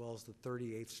there, as well as the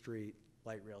 38th Street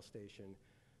light rail station.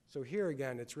 So here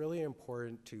again, it's really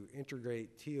important to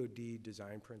integrate TOD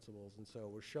design principles. And so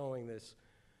we're showing this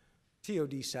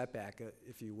TOD setback,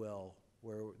 if you will,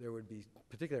 where there would be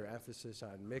particular emphasis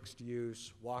on mixed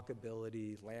use,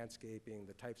 walkability, landscaping,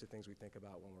 the types of things we think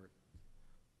about when we're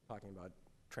talking about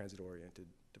transit-oriented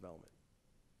development.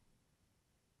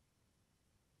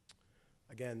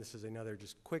 Again, this is another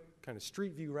just quick kind of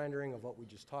street view rendering of what we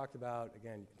just talked about.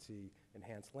 Again, you can see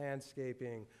enhanced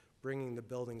landscaping, bringing the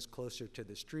buildings closer to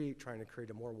the street, trying to create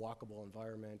a more walkable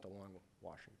environment along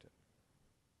Washington.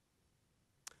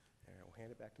 And I will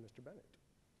hand it back to Mr.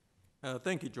 Bennett.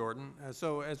 Thank you, Jordan.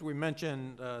 So as we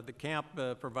mentioned, the camp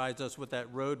provides us with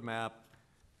that roadmap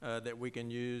that we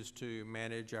can use to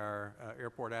manage our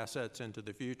airport assets into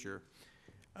the future.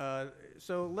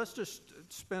 So let's just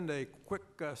spend a quick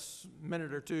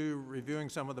minute or two reviewing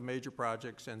some of the major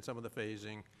projects and some of the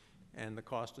phasing and the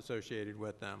cost associated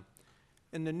with them.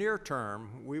 In the near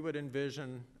term, we would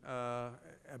envision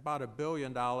about $1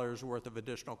 billion worth of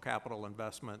additional capital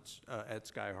investments at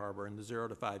Sky Harbor in the 0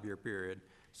 to 5 year period.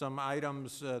 Some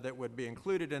items that would be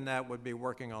included in that would be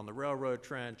working on the railroad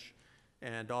trench,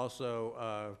 and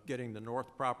also getting the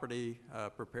north property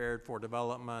prepared for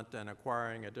development and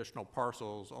acquiring additional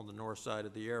parcels on the north side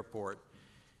of the airport.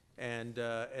 And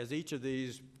as each of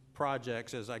these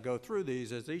projects, as I go through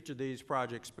these, as each of these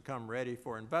projects become ready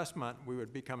for investment, we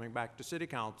would be coming back to City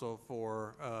Council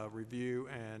for review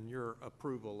and your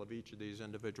approval of each of these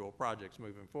individual projects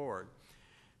moving forward.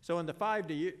 So in the 5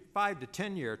 to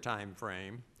 10 year time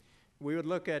frame, we would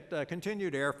look at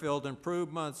continued airfield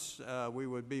improvements. We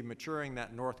would be maturing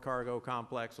that North Cargo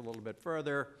Complex a little bit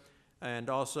further, and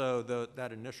also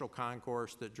that initial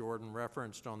concourse that Jordan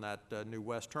referenced on that new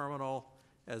West Terminal,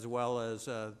 as well as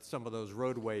some of those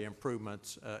roadway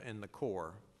improvements in the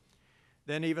core.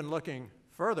 Then even looking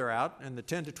further out in the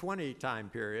 10 to 20 time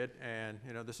period, and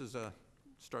this is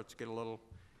starts to get a little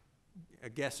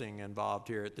guessing involved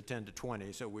here at the 10 to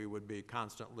 20, so we would be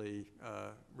constantly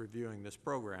reviewing this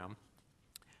program.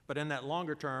 But in that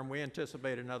longer term, we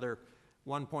anticipate another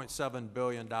 $1.7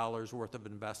 billion worth of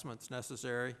investments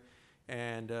necessary.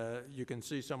 And you can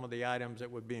see some of the items that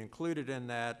would be included in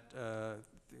that,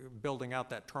 building out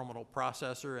that terminal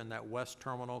processor in that West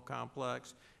Terminal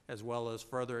complex, as well as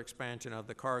further expansion of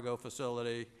the cargo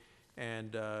facility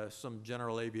and some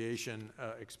general aviation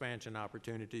expansion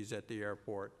opportunities at the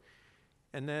airport.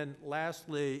 And then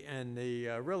lastly, in the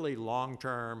really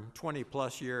long-term,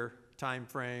 20-plus year time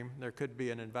frame, there could be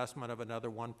an investment of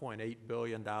another $1.8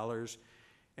 billion,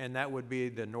 and that would be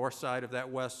the north side of that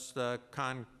West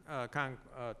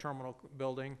terminal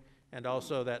building, and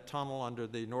also that tunnel under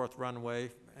the north runway,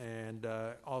 and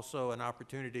also an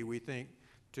opportunity, we think,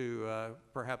 to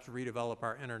perhaps redevelop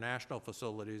our international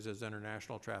facilities as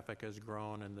international traffic has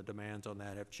grown and the demands on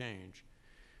that have changed.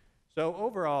 So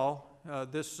overall,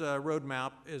 this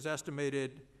roadmap is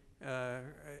estimated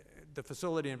the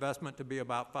facility investment to be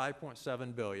about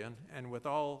 $5.7 billion, and with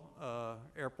all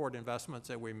airport investments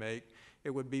that we make, it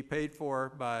would be paid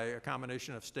for by a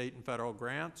combination of state and federal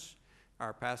grants,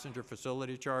 our passenger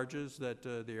facility charges that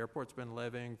the airport's been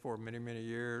levying for many, many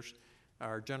years,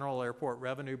 our general airport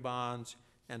revenue bonds,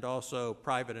 and also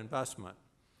private investment.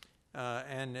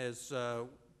 And as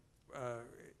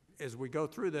we go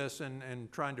through this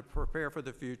and trying to prepare for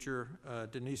the future,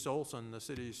 Denise Olson, the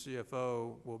city's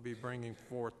CFO, will be bringing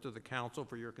forth to the council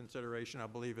for your consideration, I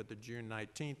believe at the June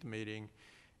 19th meeting,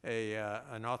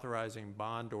 an authorizing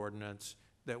bond ordinance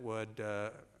that would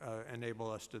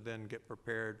enable us to then get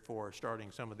prepared for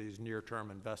starting some of these near-term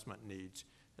investment needs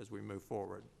as we move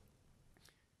forward.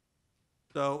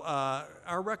 So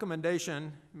our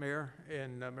recommendation, Mayor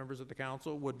and members of the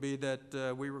council, would be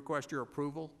that we request your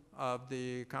approval of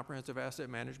the Comprehensive Asset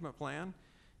Management Plan,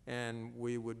 and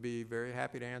we would be very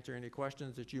happy to answer any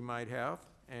questions that you might have.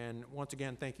 And once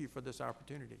again, thank you for this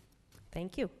opportunity.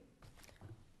 Thank you.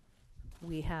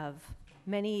 We have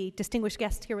many distinguished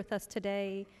guests here with us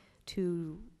today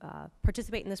to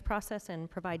participate in this process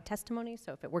and provide testimony.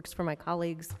 So if it works for my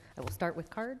colleagues, I will start with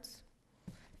cards.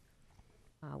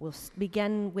 We'll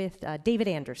begin with David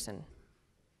Anderson.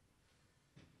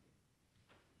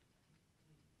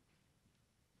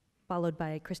 Followed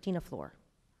by Christina Floor.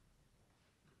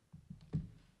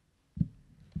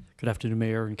 Good afternoon,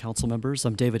 Mayor and council members.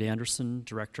 I'm David Anderson,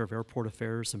 Director of Airport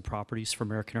Affairs and Properties for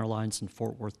American Airlines in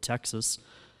Fort Worth, Texas.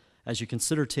 As you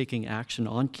consider taking action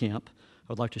on camp,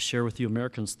 I would like to share with you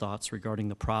Americans' thoughts regarding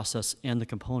the process and the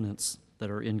components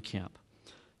that are in camp.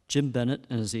 Jim Bennett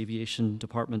and his aviation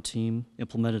department team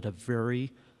implemented a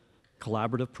very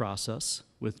collaborative process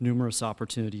with numerous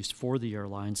opportunities for the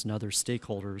airlines and other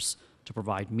stakeholders to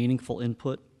provide meaningful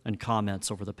input and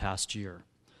comments over the past year.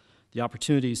 The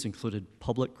opportunities included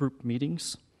public group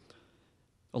meetings,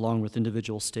 along with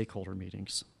individual stakeholder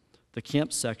meetings. The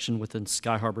camp section within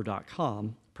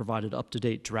skyharbor.com provided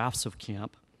up-to-date drafts of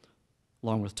camp,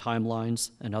 along with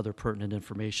timelines and other pertinent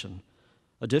information.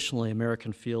 Additionally,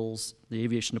 American feels the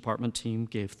aviation department team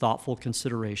gave thoughtful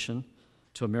consideration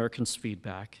to Americans'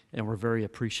 feedback and were very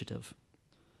appreciative.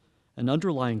 An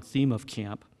underlying theme of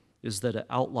camp is that it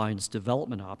outlines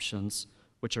development options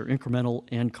which are incremental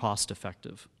and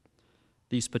cost-effective.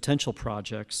 These potential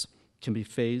projects can be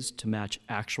phased to match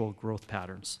actual growth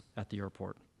patterns at the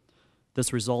airport.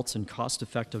 This results in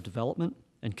cost-effective development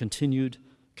and continued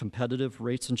competitive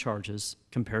rates and charges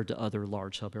compared to other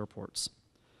large hub airports.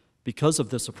 Because of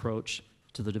this approach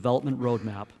to the development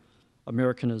roadmap,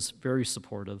 American is very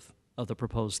supportive of the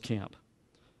proposed camp.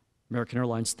 American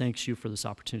Airlines thanks you for this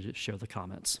opportunity to share the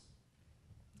comments.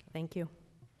 Thank you.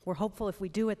 We're hopeful if we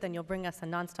do it, then you'll bring us a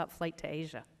nonstop flight to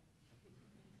Asia.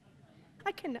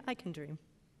 I can dream.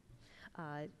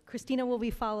 Christina will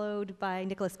be followed by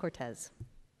Nicholas Cortez.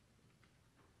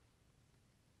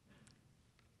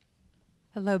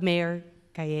 Hello, Mayor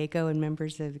Gallego and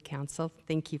members of the council.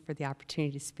 Thank you for the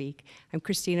opportunity to speak. I'm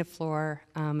Christina Floor.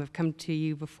 I've come to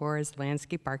you before as a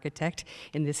landscape architect.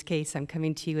 In this case, I'm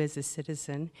coming to you as a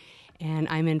citizen, and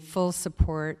I'm in full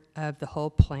support of the whole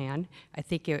plan. I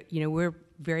think we're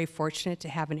very fortunate to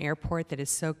have an airport that is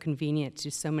so convenient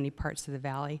to so many parts of the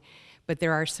valley, but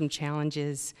there are some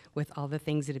challenges with all the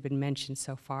things that have been mentioned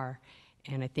so far.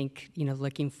 And I think,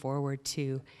 looking forward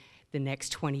to the next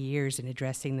 20 years and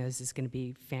addressing those is going to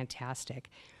be fantastic.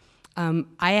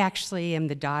 I actually am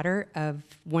the daughter of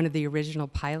one of the original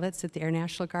pilots at the Air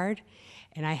National Guard,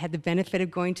 and I had the benefit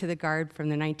of going to the Guard from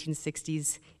the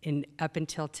 1960s and up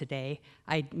until today.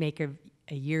 I make a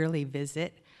yearly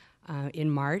visit in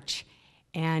March,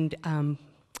 and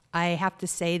I have to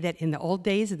say that in the old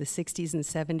days of the 60s and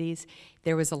 70s,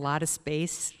 there was a lot of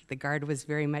space. The Guard was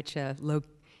very much a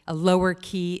lower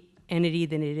key entity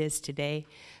than it is today.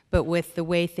 But with the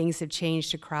way things have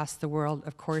changed across the world,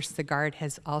 of course, the Guard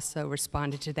has also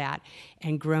responded to that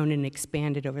and grown and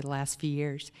expanded over the last few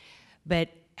years. But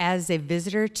as a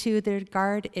visitor to the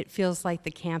Guard, it feels like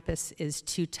the campus is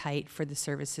too tight for the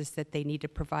services that they need to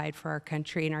provide for our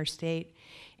country and our state.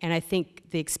 And I think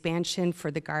the expansion for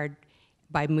the Guard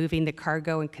by moving the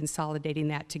cargo and consolidating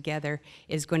that together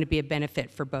is going to be a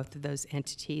benefit for both of those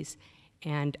entities.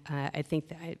 And I think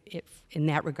that in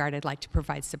that regard, I'd like to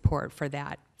provide support for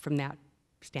that from that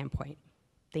standpoint.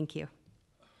 Thank you.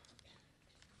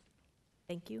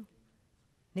 Thank you.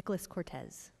 Nicholas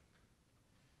Cortez.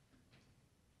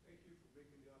 Thank you for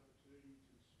making the opportunity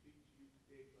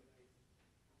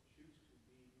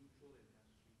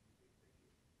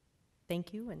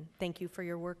Thank you, and thank you for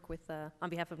your work with, on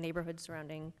behalf of neighborhoods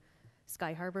surrounding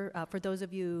Sky Harbor. For those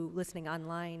of you listening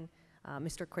online,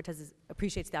 Mr. Cortez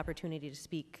appreciates the opportunity to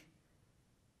speak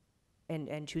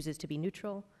and chooses to be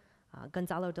neutral.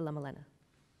 Gonzalo de la Molena.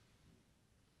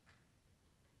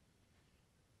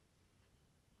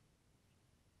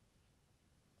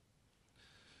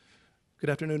 Good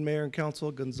afternoon, Mayor and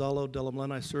Council. Gonzalo de la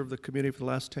Molena. I served the community for the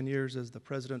last 10 years as the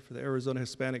president for the Arizona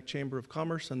Hispanic Chamber of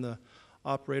Commerce and the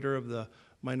operator of the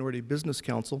Minority Business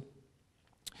Council.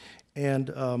 And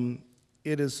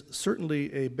it is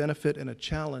certainly a benefit and a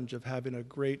challenge of having a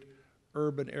great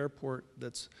urban airport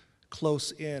that's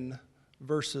close in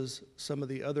versus some of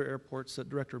the other airports that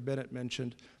Director Bennett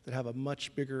mentioned that have a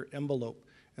much bigger envelope.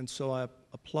 And so I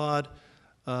applaud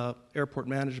airport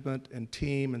management and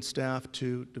team and staff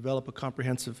to develop a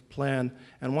comprehensive plan,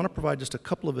 and want to provide just a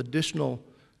couple of additional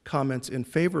comments in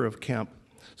favor of CAMP.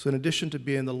 So in addition to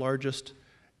being the largest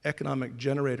economic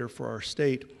generator for our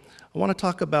state, I want to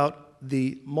talk about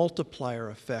the multiplier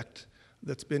effect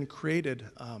that's been created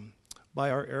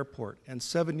by our airport. And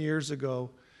 7 years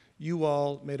ago, you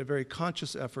all made a very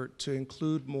conscious effort to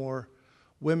include more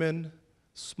women,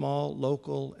 small,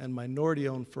 local, and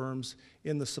minority-owned firms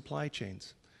in the supply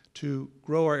chains to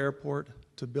grow our airport,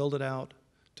 to build it out,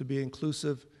 to be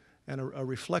inclusive, and a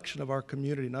reflection of our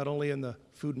community, not only in the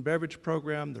food and beverage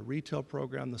program, the retail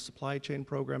program, the supply chain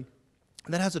program.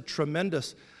 And that has a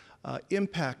tremendous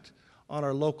impact on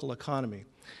our local economy.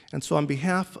 And so on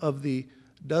behalf of the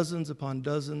dozens upon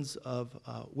dozens of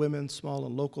women, small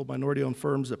and local minority-owned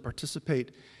firms that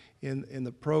participate in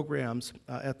the programs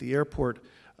at the airport,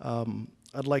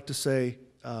 I'd like to say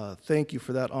thank you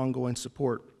for that ongoing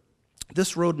support.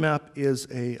 This roadmap is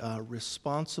a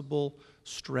responsible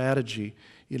strategy.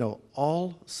 You know,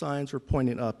 all signs are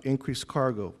pointing up: increased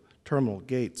cargo, terminal,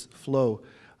 gates, flow,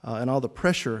 and all the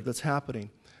pressure that's happening.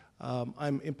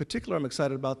 In particular, I'm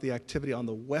excited about the activity on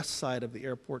the west side of the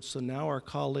airport. So now our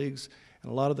colleagues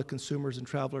and a lot of the consumers and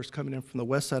travelers coming in from the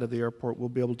west side of the airport will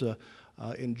be able to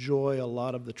enjoy a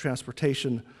lot of the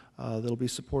transportation that'll be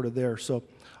supported there. So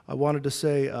I wanted to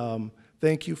say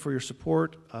thank you for your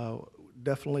support.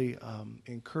 Definitely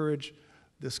encourage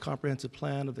this comprehensive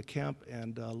plan of the camp,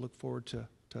 and look forward to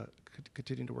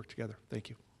continuing to work together. Thank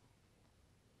you.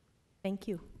 Thank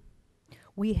you.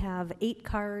 We have 8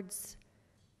 cards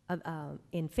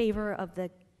in favor of the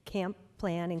camp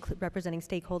plan, representing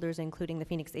stakeholders, including the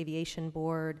Phoenix Aviation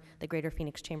Board, the Greater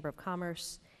Phoenix Chamber of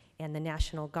Commerce, and the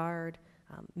National Guard.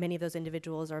 Many of those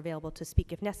individuals are available to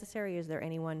speak if necessary. Is there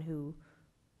anyone who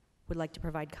would like to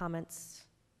provide comments?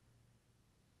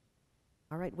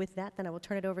 All right, with that, then I will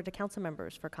turn it over to council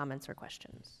members for comments or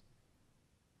questions.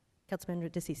 Councilman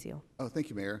DeCiccio. Oh, thank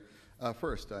you, Mayor.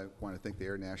 First, I want to thank the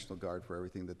Air National Guard for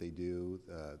everything that they do,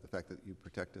 the fact that you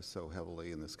protect us so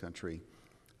heavily in this country.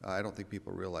 I don't think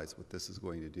people realize what this is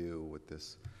going to do, what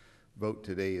this vote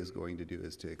today is going to do,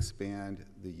 is to expand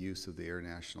the use of the Air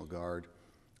National Guard.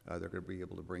 They're going to be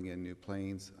able to bring in new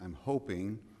planes. I'm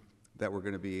hoping that we're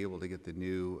going to be able to get the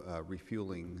new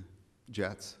refueling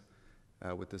jets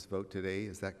with this vote today.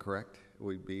 Is that correct?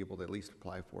 We'd be able to at least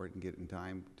apply for it and get it in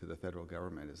time to the federal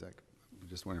government. Is that, I'm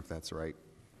just wondering if that's right.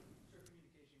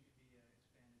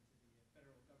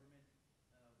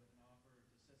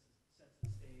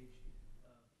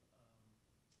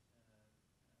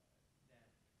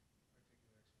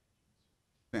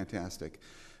 Fantastic.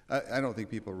 I don't think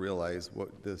people realize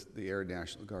what the Air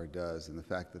National Guard does, and the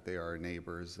fact that they are our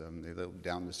neighbors. They live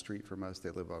down the street from us.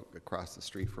 They live across the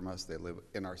street from us. They live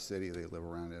in our city. They live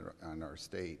around in our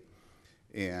state.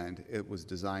 And it was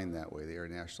designed that way. The Air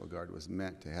National Guard was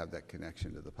meant to have that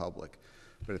connection to the public.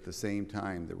 But at the same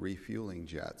time, the refueling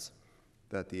jets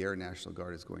that the Air National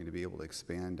Guard is going to be able to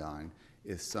expand on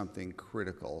is something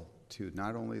critical to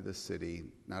not only the city,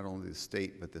 not only the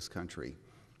state, but this country.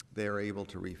 They are able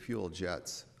to refuel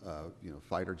jets,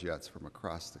 fighter jets from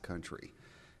across the country.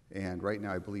 And right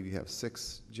now, I believe you have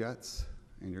 6 jets,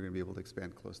 and you're going to be able to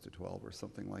expand close to 12 or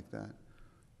something like that.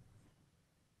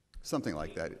 Something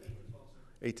like that.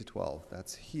 8 to 12.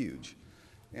 That's huge.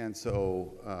 And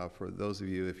so for those of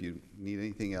you, if you need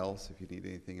anything else, if you need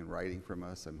anything in writing from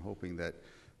us, I'm hoping that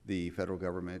the federal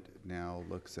government now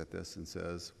looks at this and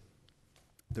says,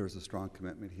 there's a strong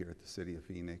commitment here at the City of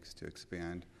Phoenix to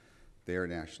expand the Air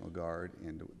National Guard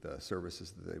and the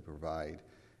services that they provide,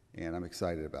 and I'm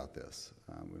excited about this.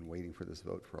 I've been waiting for this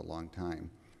vote for a long time.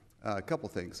 A couple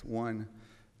things. One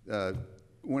of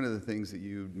the things that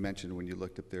you mentioned when you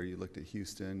looked up there, you looked at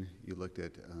Houston, you looked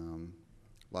at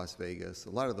Las Vegas.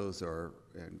 A lot of those are,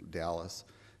 and Dallas,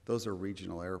 those are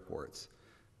regional airports.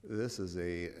 This is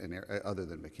other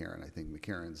than McCarran, I think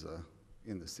McCarran's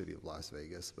in the city of Las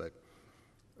Vegas, but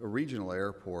a regional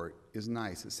airport is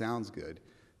nice, it sounds good,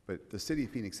 but the city of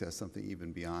Phoenix has something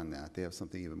even beyond that. They have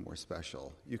something even more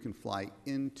special. You can fly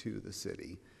into the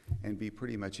city and be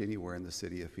pretty much anywhere in the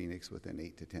city of Phoenix within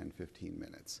 8 to 10, 15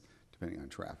 minutes, depending on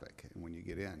traffic and when you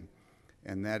get in.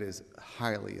 And that is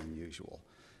highly unusual.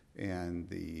 And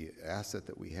the asset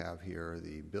that we have here,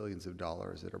 the billions of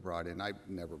dollars that are brought in, I've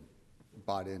never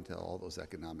bought into all those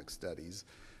economic studies,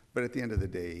 but at the end of the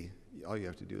day, all you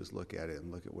have to do is look at it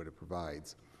and look at what it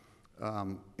provides.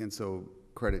 And so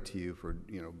credit to you for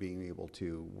being able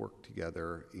to work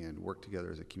together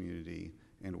as a community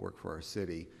and work for our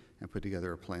city and put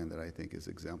together a plan that I think is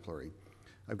exemplary.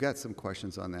 I've got some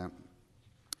questions on that.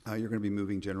 You're going to be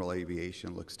moving general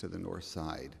aviation, looks to the north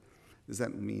side. Does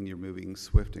that mean you're moving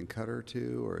Swift and Cutter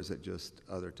too, or is it just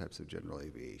other types of general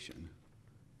aviation?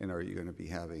 And are you going to be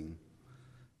having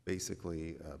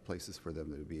basically places for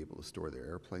them to be able to store their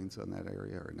airplanes on that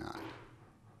area or not?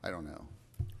 I don't know.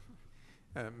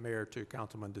 Mayor to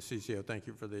Councilman DeCiccio, thank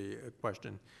you for the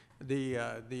question.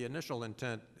 The initial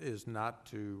intent is not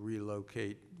to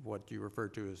relocate what you refer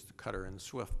to as the Cutter and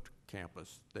Swift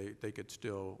campus. They could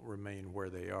still remain where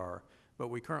they are. But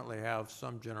we currently have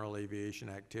some general aviation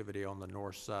activity on the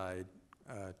north side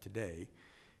today.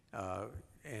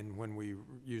 And when we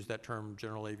use that term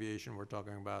general aviation, we're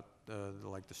talking about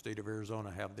like the state of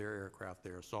Arizona have their aircraft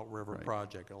there, Salt River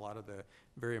Project, a lot of the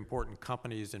very important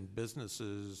companies and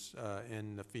businesses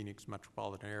in the Phoenix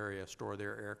metropolitan area store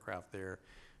their aircraft there.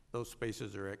 Those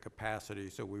spaces are at capacity,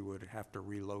 so we would have to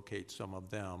relocate some of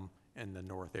them in the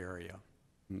north area.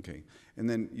 Okay, and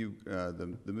then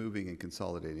the moving and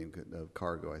consolidating of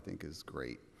cargo, I think, is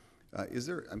great. Is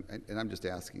there, and I'm just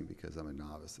asking because I'm a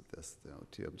novice at this,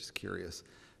 too. I'm just curious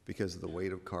because of the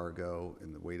weight of cargo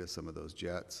and the weight of some of those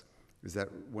jets. Is that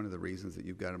one of the reasons that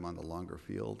you've got them on the longer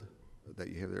field that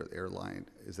you have their airline?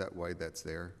 Is that why that's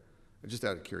there? Just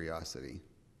out of curiosity.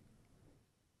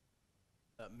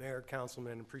 Mayor,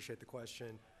 Councilman, appreciate the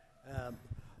question.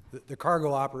 The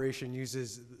cargo operation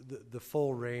uses the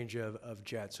full range of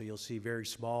jets, so you'll see very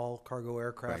small cargo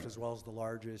aircraft as well as the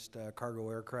largest cargo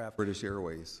aircraft. British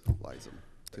Airways flies them,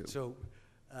 too. So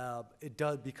it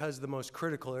does, because the most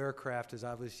critical aircraft is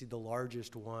obviously the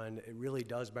largest one, it really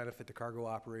does benefit the cargo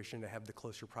operation to have the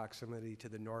closer proximity to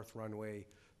the north runway,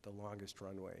 the longest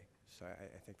runway. So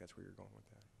I think that's where you're going with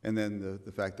that. And then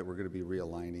the fact that we're going to be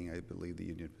realigning, I believe, the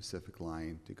Union Pacific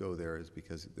line to go there is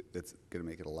because it's going to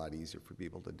make it a lot easier for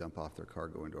people to dump off their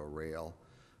cargo into a rail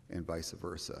and vice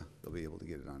versa. They'll be able to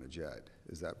get it on a jet.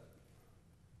 Is that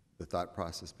the thought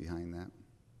process behind that?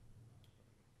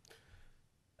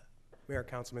 Mayor,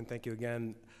 Councilman, thank you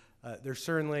again. There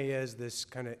certainly is this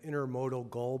kind of intermodal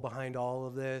goal behind all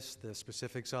of this. The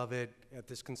specifics of it at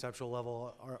this conceptual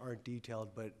level aren't detailed,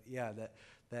 but yeah,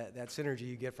 that synergy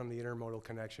you get from the intermodal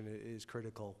connection is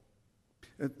critical.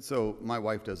 So my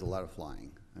wife does a lot of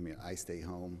flying. I mean, I stay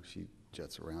home. She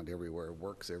jets around everywhere,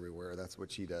 works everywhere. That's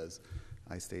what she does.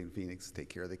 I stay in Phoenix, take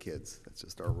care of the kids. That's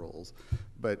just our roles.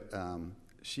 But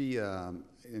she's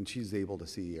able to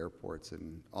see airports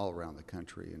all around the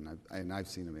country, and I've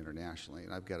seen them internationally.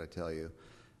 And I've got to tell you,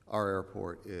 our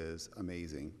airport is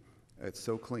amazing. It's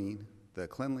so clean. The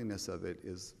cleanliness of it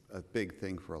is a big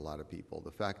thing for a lot of people.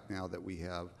 The fact now that we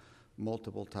have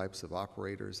multiple types of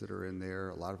operators that are in there,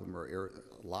 a lot of them are,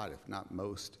 if not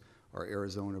most, are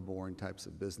Arizona-born types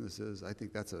of businesses. I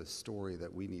think that's a story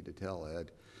that we need to tell,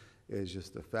 Ed, is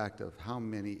just the fact of how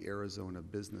many Arizona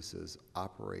businesses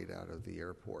operate out of the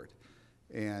airport.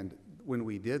 And when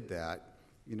we did that,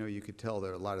 you could tell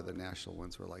that a lot of the national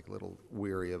ones were like a little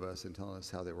weary of us and telling us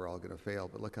how they were all going to fail,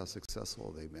 but look how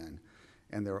successful they've been.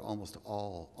 And they're almost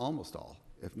all,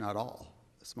 if not all,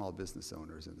 small business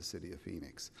owners in the city of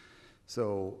Phoenix.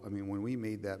 So, I mean, when we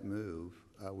made that move,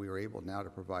 we were able now to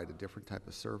provide a different type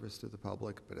of service to the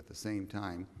public, but at the same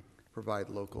time, provide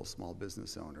local small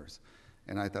business owners.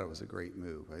 And I thought it was a great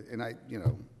move.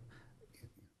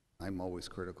 I'm always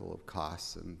critical of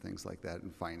costs and things like that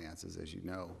and finances, as you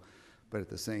know. But at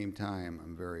the same time,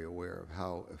 I'm very aware of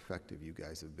how effective you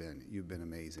guys have been. You've been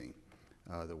amazing.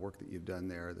 The work that you've done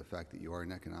there, the fact that you are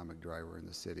an economic driver in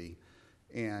the city,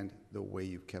 and the way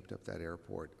you've kept up that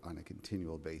airport on a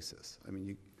continual basis. I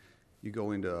mean, you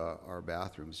go into our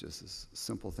bathrooms, just as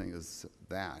simple thing as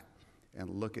that, and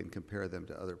look and compare them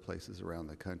to other places around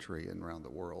the country and around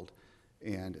the world,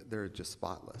 and they're just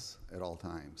spotless at all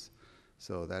times.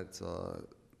 So that's a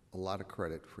lot of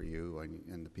credit for you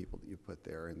and the people that you put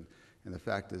there. And the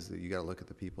fact is that you got to look at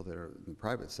the people that are in the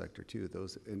private sector too,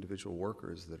 those individual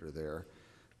workers that are there.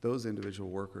 those individual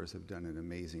workers have done an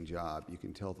amazing job. You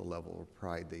can tell the level of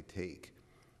pride they take.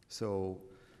 So,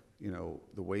 you know,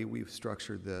 the way we've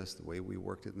structured this, the way we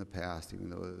worked it in the past, even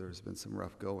though there's been some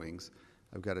rough goings,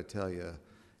 I've got to tell you,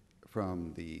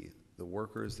 from the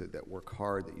workers that work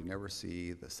hard that you never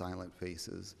see, the silent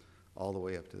faces, all the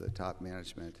way up to the top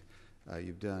management,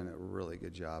 you've done a really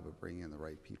good job of bringing in the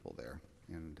right people there,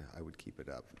 and I would keep it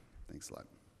up. Thanks a lot.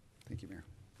 Thank you, Mayor.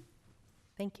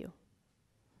 Thank you.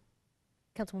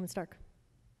 Councilwoman Stark.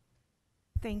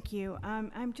 Thank you.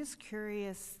 I'm just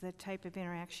curious the type of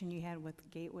interaction you had with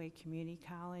Gateway Community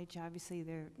College. Obviously,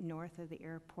 they're north of the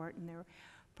airport, and they're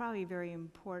probably a very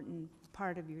important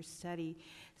part of your study.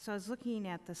 So I was looking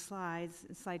at the slides,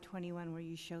 slide 21, where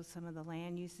you show some of the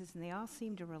land uses, and they all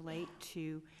seem to relate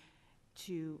to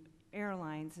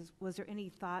airlines. Was there any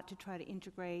thought to try to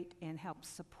integrate and help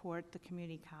support the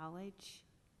community college?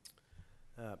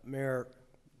 Mayor,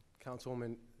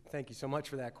 Councilwoman, thank you so much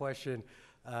for that question.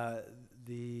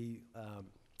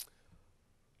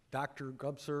 Dr.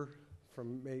 Gubser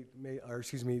from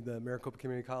the Maricopa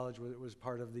Community College was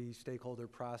part of the stakeholder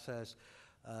process.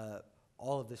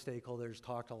 All of the stakeholders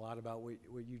talked a lot about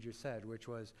what you just said, which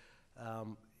was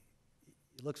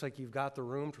it looks like you've got the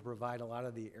room to provide a lot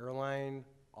of the airline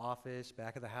office,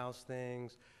 back of the house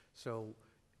things. So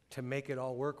to make it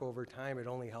all work over time, it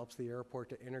only helps the airport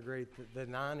to integrate the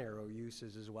non-aero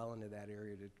uses as well into that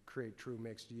area to create true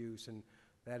mixed use. And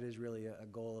that is really a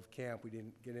goal of camp. We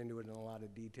didn't get into it in a lot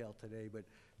of detail today, but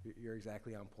you're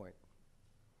exactly on point.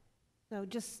 So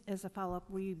just as a follow-up,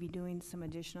 will you be doing some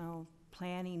additional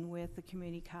planning with the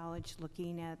community college,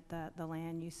 looking at the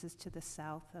land uses to the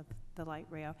south of the light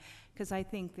rail? Because I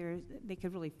think they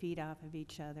could really feed off of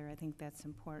each other. I think that's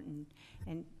important.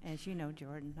 And as you know,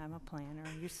 Jordan, I'm a planner.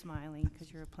 You're smiling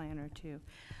because you're a planner too.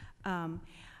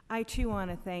 I too want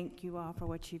to thank you all for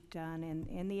what you've done,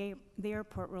 and the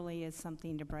airport really is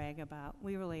something to brag about.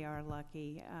 We really are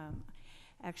lucky.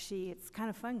 Actually, it's kind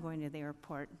of fun going to the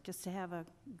airport just to have a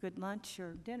good lunch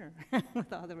or dinner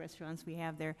with all the restaurants we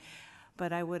have there.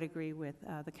 But I would agree with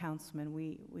the councilman.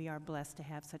 We are blessed to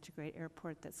have such a great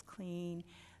airport that's clean,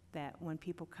 that when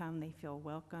people come, they feel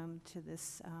welcome to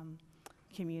this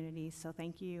community. So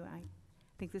thank you. I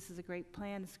think this is a great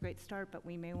plan. It's a great start, but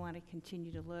we may want to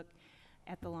continue to look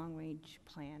at the long-range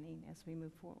planning as we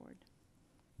move forward.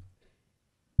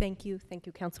 Thank you,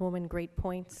 Councilwoman. Great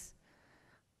points.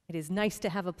 It is nice to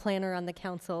have a planner on the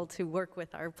council to work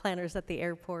with our planners at the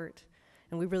airport,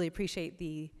 and we really appreciate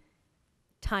the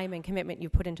time and commitment you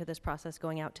put into this process,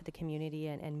 going out to the community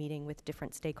and meeting with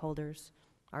different stakeholders.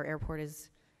 Our airport is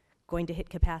going to hit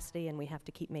capacity, and we have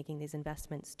to keep making these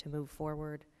investments to move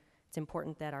forward. It's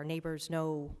important that our neighbors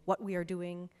know what we are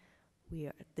doing. We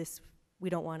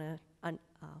don't want to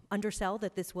undersell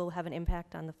that this will have an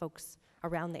impact on the folks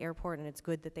around the airport, and it's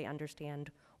good that they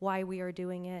understand why we are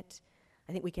doing it.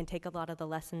 I think we can take a lot of the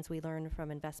lessons we learned from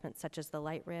investments such as the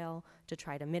light rail to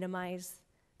try to minimize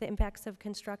the impacts of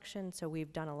construction. So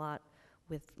we've done a lot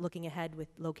with looking ahead with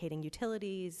locating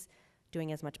utilities,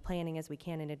 doing as much planning as we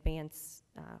can in advance,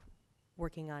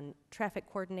 working on traffic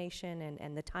coordination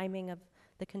and the timing of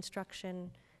the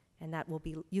construction, and that will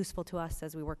be useful to us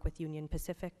as we work with Union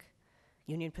Pacific.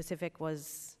 Union Pacific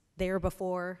was there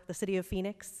before the city of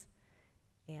Phoenix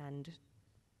and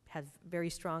have very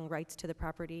strong rights to the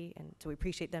property, and so we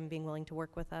appreciate them being willing to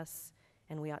work with us,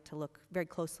 and we ought to look very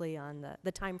closely on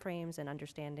the time frames and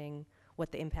understanding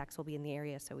what the impacts will be in the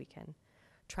area so we can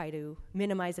try to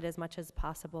minimize it as much as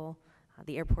possible.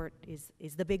 The airport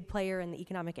is the big player in the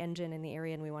economic engine in the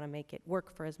area, and we want to make it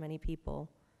work for as many people.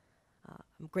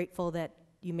 I'm grateful that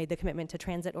you made the commitment to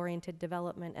transit-oriented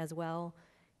development as well.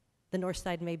 The north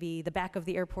side may be the back of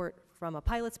the airport from a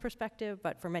pilot's perspective,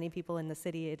 but for many people in the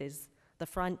city it is the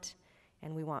front,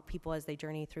 and we want people as they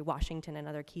journey through Washington and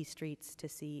other key streets to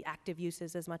see active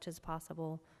uses as much as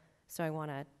possible. So I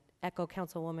want to echo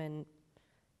Councilwoman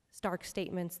Stark's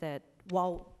statements that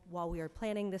while we are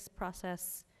planning this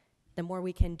process, the more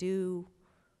we can do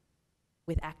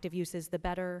with active uses, the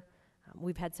better.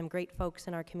 We've had some great folks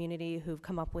in our community who've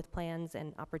come up with plans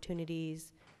and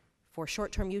opportunities for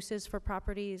short-term uses for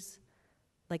properties,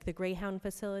 like the Greyhound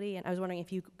facility. And I was wondering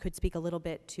if you could speak a little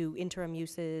bit to interim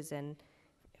uses and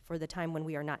for the time when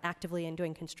we are not actively in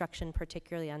doing construction,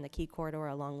 particularly on the key corridor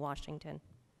along Washington.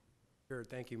 Sure,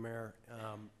 thank you, Mayor.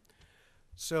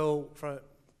 So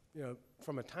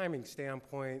from a timing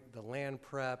standpoint, the land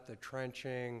prep, the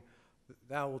trenching,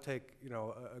 that will take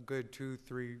a good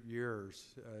 2-3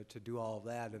 years to do all of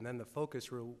that, and then the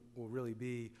focus will really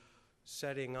be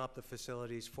setting up the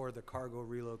facilities for the cargo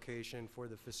relocation, for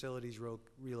the facilities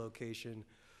relocation,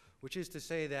 which is to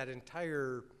say that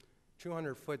entire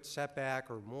 200-foot setback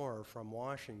or more from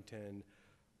Washington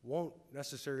won't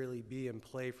necessarily be in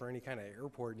play for any kind of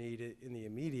airport need in the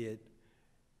immediate.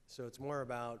 So it's more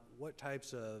about what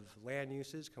types of land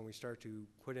uses can we start to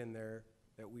put in there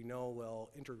that we know will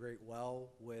integrate well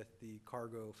with the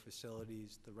cargo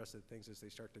facilities, the rest of the things as they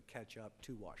start to catch up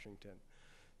to Washington.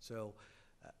 So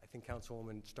I think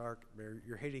Councilwoman Stark,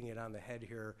 you're hitting it on the head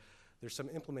here. There's some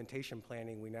implementation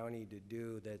planning we now need to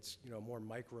do that's more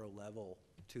micro level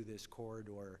to this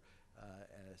corridor.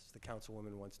 As the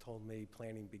Councilwoman once told me,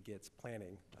 planning begets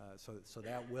planning. So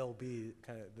that will be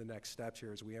kind of the next steps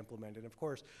here as we implement it. And of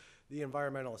course, the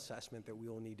environmental assessment that we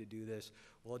will need to do this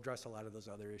will address a lot of those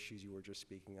other issues you were just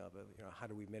speaking of. How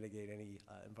do we mitigate any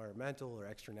environmental or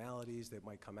externalities that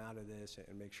might come out of this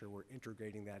and make sure we're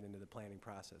integrating that into the planning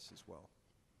process as well.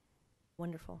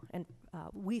 Wonderful. And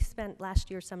we spent last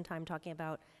year some time talking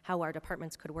about how our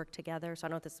departments could work together. So I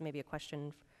don't know if this is maybe a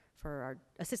question for our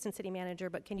assistant city manager,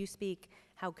 but can you speak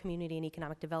how community and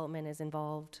economic development is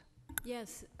involved?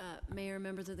 Yes, Mayor,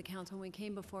 members of the council, when we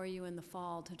came before you in the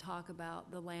fall to talk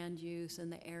about the land use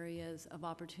and the areas of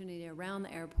opportunity around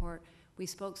the airport, we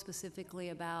spoke specifically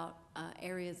about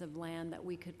areas of land that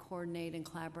we could coordinate and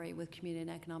collaborate with community and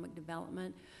economic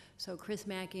development. So Chris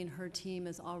Mackey and her team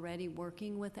is already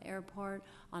working with the airport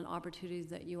on opportunities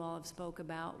that you all have spoke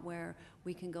about where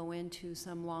we can go into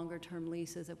some longer term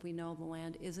leases if we know the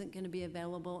land isn't going to be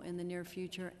available in the near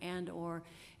future, and or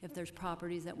if there's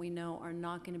properties that we know are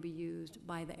not going to be used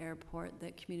by the airport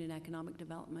that community and economic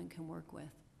development can work with.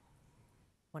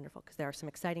 Wonderful, because there are some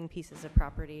exciting pieces of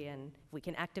property, and if we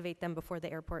can activate them before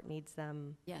the airport needs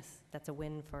them, yes, that's a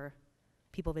win for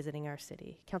people visiting our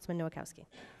city. Councilman Nowakowski.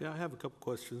 Yeah, I have a couple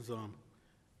questions.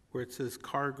 Where it says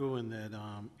cargo and that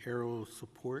aero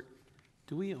support,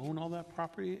 do we own all that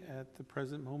property at the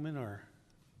present moment, or?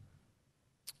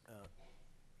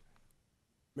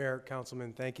 Mayor,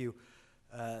 Councilman, thank you.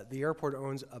 The airport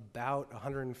owns about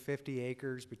 150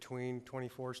 acres between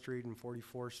 24th Street and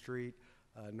 44th Street,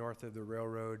 north of the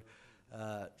railroad.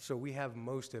 So we have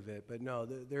most of it, but no,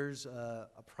 there's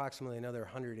approximately another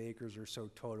 100 acres or so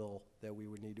total that we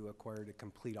would need to acquire to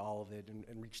complete all of it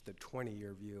and reach the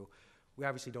 20-year view. We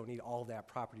obviously don't need all of that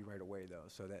property right away, though,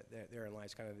 so that therein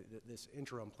lies kind of this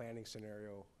interim planning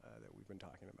scenario that we've been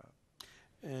talking about.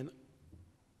 And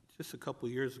just a couple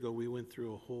of years ago, we went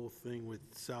through a whole thing with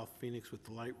South Phoenix with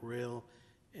the light rail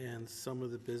and some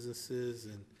of the businesses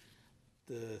and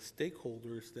the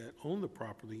stakeholders that own the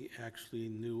property actually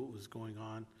knew what was going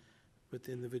on, but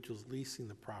the individuals leasing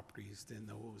the properties didn't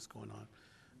know what was going on.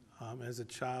 As a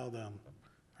child,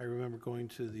 I remember going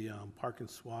to the Park and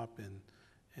Swap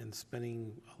and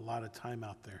spending a lot of time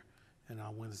out there and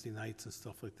on Wednesday nights and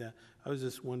stuff like that. I was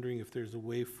just wondering if there's a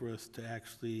way for us to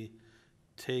actually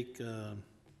take a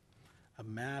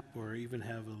map or even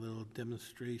have a little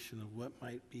demonstration of what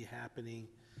might be happening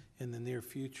in the near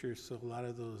future, so a lot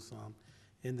of those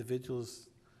individuals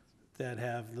that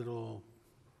have little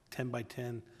 10 by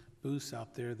 10 booths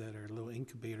out there that are little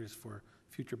incubators for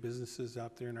future businesses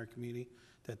out there in our community,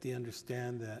 that they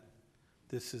understand that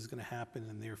this is going to happen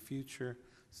in their future.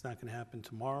 It's not going to happen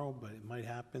tomorrow, but it might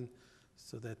happen,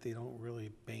 so that they don't really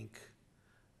bank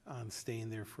on staying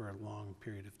there for a long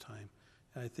period of time.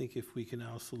 And I think if we can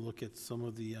also look at some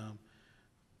of the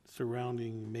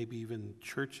surrounding, maybe even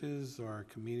churches or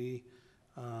community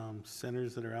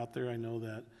centers that are out there. I know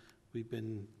that we've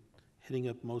been hitting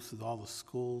up most of all the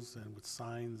schools and with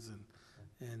signs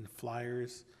and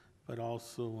flyers, but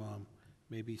also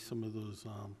maybe some of those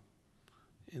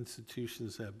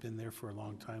institutions that have been there for a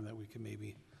long time, that we can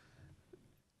maybe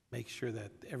make sure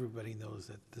that everybody knows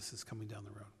that this is coming down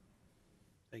the road.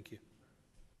 Thank you.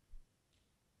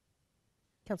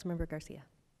 Councilmember Garcia.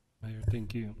 Mayor,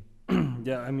 thank you.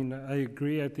 Yeah, I mean, I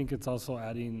agree. I think it's also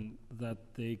adding that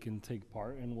they can take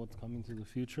part in what's coming to the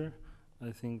future.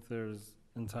 I think there's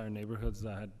entire neighborhoods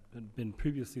that had been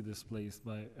previously displaced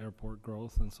by airport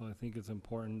growth, and so I think it's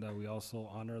important that we also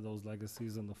honor those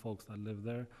legacies and the folks that live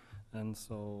there. And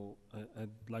so I'd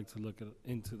like to look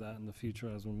into that in the future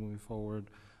as we're moving forward,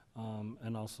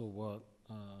 and also what,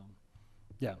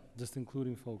 yeah, just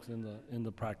including folks in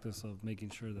the practice of making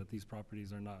sure that these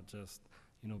properties are not just,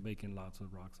 vacant lots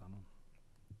with rocks on them.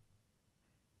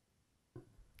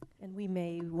 And we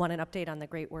may want an update on the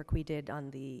great work we did on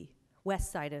the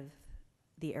west side of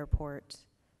the airport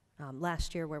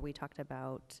last year, where we talked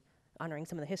about honoring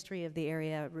some of the history of the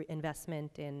area,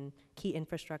 investment in key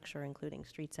infrastructure, including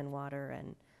streets and water,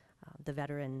 and the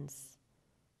Veterans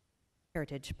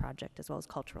Heritage Project, as well as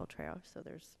cultural trail. So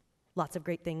there's lots of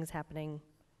great things happening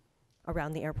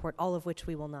around the airport, all of which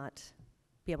we will not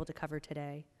be able to cover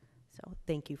today. So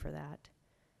thank you for that.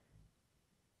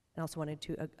 And also wanted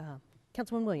to,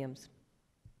 Councilwoman Williams.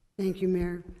 Thank you,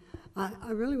 Mayor.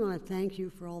 I really want to thank you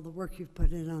for all the work you've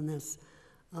put in on this.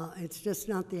 It's just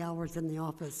not the hours in the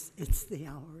office, it's the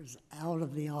hours out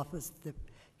of the office, the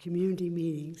community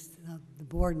meetings, the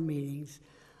board meetings,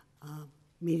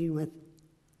 meeting with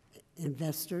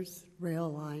investors, rail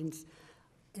lines,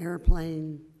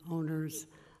 airplane owners,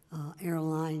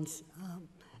 airlines.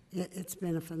 It's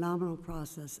been a phenomenal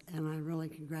process, and I really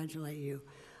congratulate you.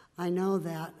 I know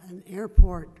that an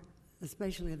airport,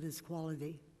 especially of this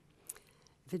quality,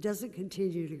 if it doesn't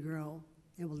continue to grow,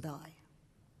 it will die.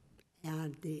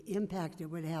 And the impact it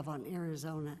would have on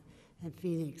Arizona and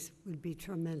Phoenix would be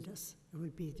tremendous. It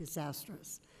would be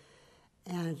disastrous.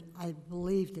 And I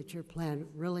believe that your plan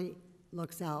really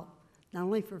looks out not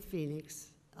only for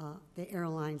Phoenix, the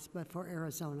airlines, but for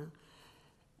Arizona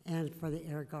and for the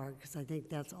Air Guard, because I think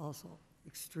that's also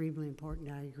extremely important.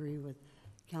 I agree with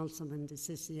Councilman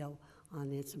DeCiccio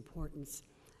on its importance,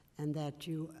 and that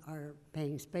you are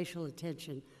paying special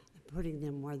attention and putting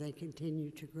them where they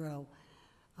continue to grow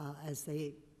as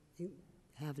they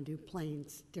have new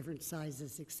planes, different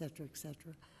sizes, et cetera, et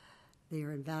cetera. They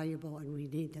are invaluable, and we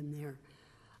need them there.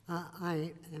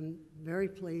 I am very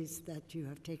pleased that you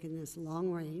have taken this long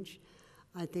range.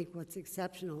 I think what's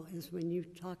exceptional is when you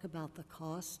talk about the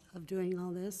cost of doing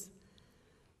all this,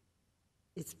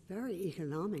 it's very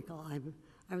economical.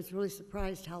 I was really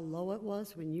surprised how low it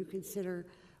was when you consider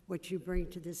what you bring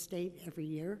to this state every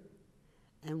year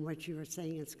and what you were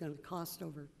saying it's going to cost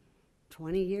over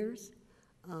 20 years.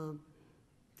 I'm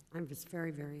just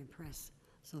very, very impressed.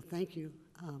 So thank you,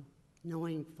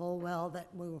 knowing full well that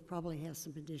we will probably have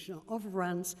some additional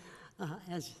overruns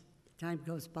as time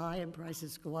goes by and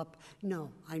prices go up.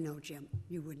 No, I know, Jim,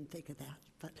 you wouldn't think of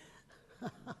that,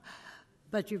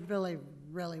 but you really,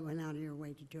 really went out of your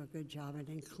way to do a good job and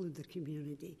include the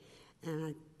community. And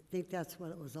I think that's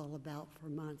what it was all about for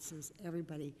months, is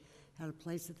everybody had a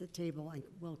place at the table and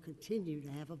will continue to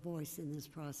have a voice in this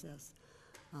process.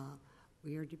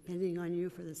 We are depending on you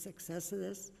for the success of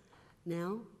this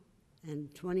now,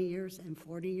 and 20 years and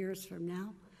 40 years from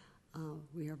now.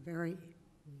 We are very,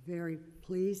 very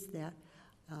pleased that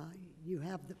you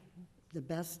have the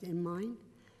best in mind,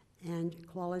 and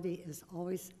quality is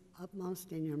always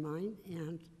upmost in your mind,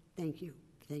 and thank you.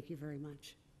 Thank you very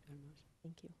much.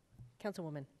 Thank you.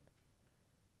 Councilwoman.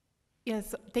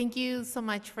 Yes, thank you so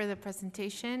much for the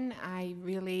presentation. I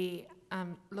really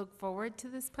look forward to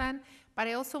this plan, but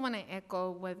I also want to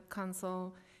echo what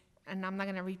Council, and I'm not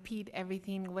going to repeat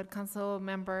everything, what Council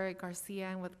Member Garcia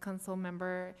and what Council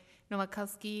Member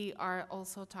Nowakowski are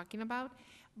also talking about.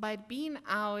 But being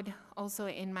out also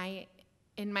in my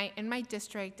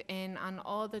district and on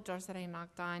all the doors that I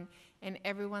knocked on and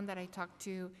everyone that I talked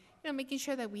to, making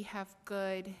sure that we have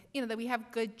good, that we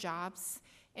have good jobs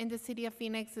in the city of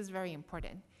Phoenix is very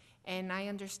important. And I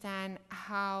understand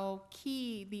how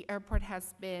key the airport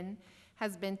has been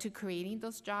to creating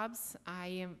those jobs. I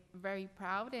am very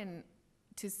proud and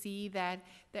to see that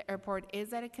the airport is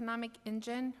that economic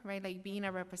engine, right? Like being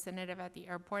a representative at the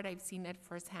airport, I've seen it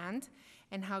firsthand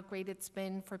and how great it's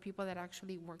been for people that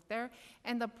actually work there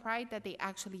and the pride that they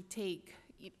actually take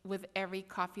with every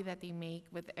coffee that they make,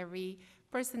 with every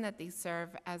person that they serve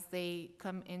as they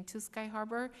come into Sky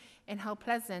Harbor, and how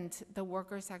pleasant the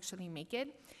workers actually make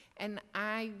it. And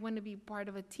I want to be part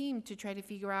of a team to try to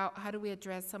figure out how do we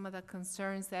address some of the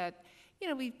concerns that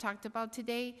we've talked about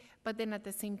today, but then at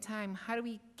the same time, how do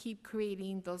we keep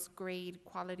creating those great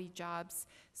quality jobs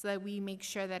so that we make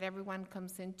sure that everyone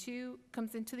comes into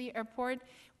the airport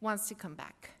wants to come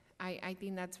back. I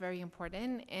think that's very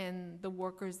important, and the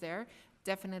workers there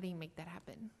definitely make that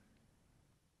happen.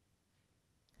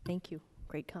 Thank you.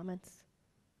 Great comments.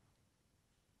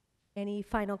 Any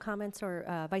final comments, or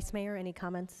Vice Mayor, any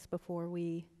comments before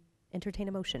we entertain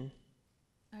a motion?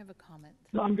 I have a comment.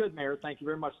 No, I'm good, Mayor. Thank you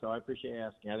very much, though. I appreciate you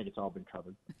asking. I think it's all been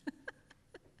covered.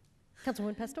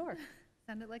 Councilwoman Pastor.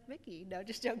 Sounded like Mickey. No,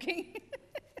 just joking.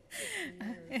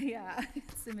 Yeah,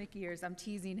 it's the Mickey ears. I'm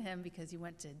teasing him because he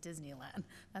went to Disneyland.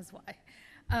 That's why.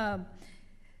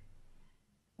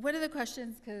 What are the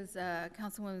questions? Because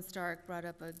Councilwoman Stark brought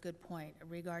up a good point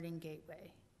regarding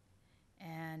Gateway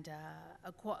and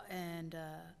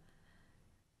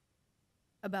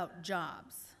about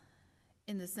jobs,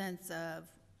 in the sense of,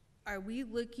 are we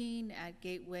looking at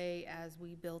Gateway as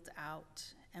we built out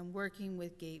and working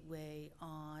with Gateway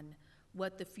on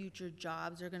what the future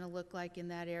jobs are going to look like in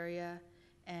that area,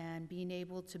 and being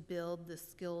able to build the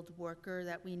skilled worker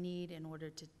that we need in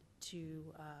order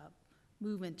to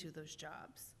move into those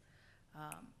jobs?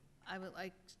 I would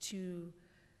like to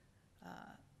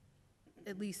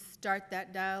at least start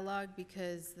that dialogue,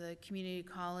 because the community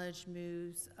college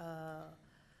moves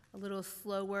a little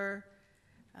slower.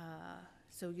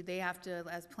 So they have to,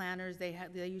 as planners, they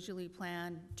usually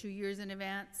plan 2 years in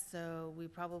advance, so we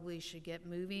probably should get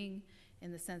moving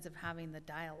in the sense of having the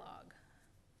dialogue.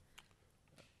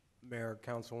 Mayor,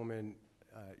 Councilwoman,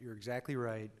 you're exactly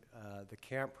right. The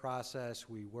camp process,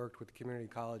 we worked with the community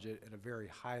college at a very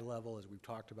high level, as we've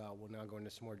talked about. We'll now go into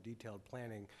some more detailed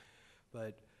planning.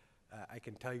 But I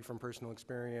can tell you from personal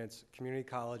experience, community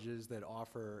colleges that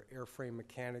offer airframe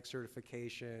mechanic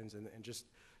certifications and just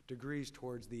degrees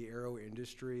towards the aero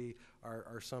industry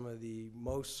are some of the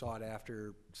most sought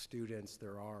after students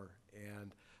there are.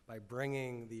 And by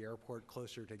bringing the airport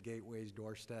closer to Gateway's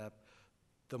doorstep,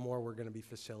 the more we're going to be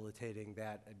facilitating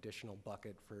that additional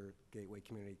bucket for Gateway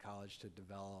Community College to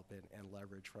develop and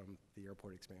leverage from the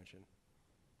airport expansion.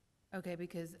 Okay,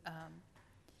 because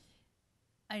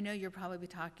I know you're probably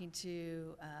talking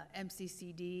to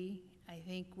MCCD. I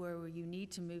think where you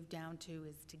need to move down to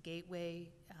is to Gateway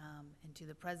and to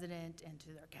the president and to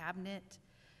their cabinet,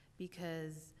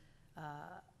 because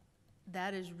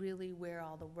that is really where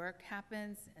all the work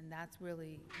happens, and that's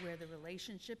really where the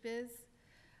relationship is.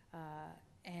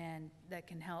 And that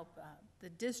can help, the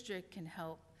district can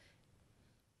help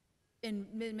in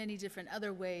many different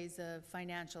other ways of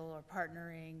financial or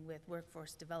partnering with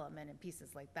workforce development and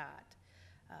pieces like that.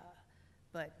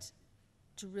 But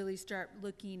to really start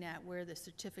looking at where the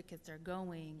certificates are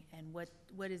going and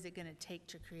what is it going to take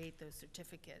to create those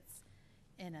certificates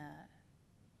in a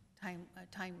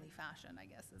timely fashion, I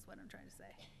guess is what I'm trying to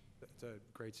say. That's a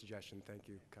great suggestion. Thank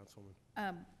you,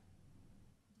 Councilwoman.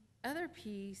 Other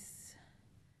piece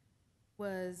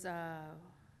was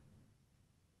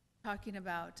talking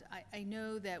about, I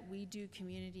know that we do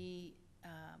community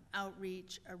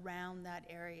outreach around that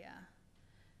area,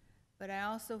 but I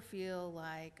also feel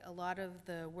like a lot of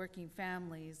the working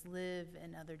families live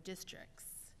in other districts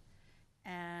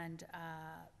and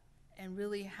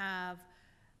really have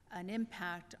an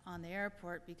impact on the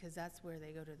airport because that's where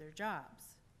they go to their jobs.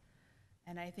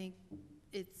 And I think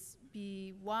it's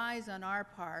be wise on our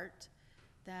part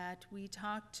that we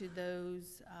talk to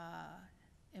those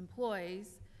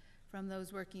employees from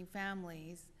those working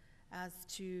families as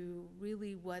to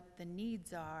really what the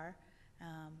needs are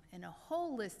in a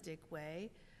holistic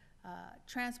way.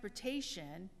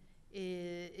 Transportation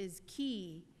is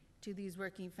key to these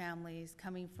working families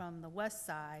coming from the west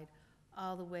side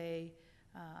all the way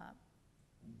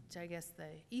to, I guess, the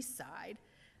east side.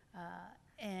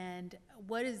 And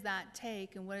what does that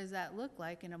take and what does that look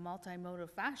like in a multimodal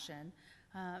fashion?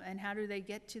 And how do they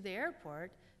get to the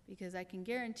airport? Because I can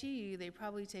guarantee you they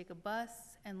probably take a bus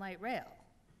and light rail.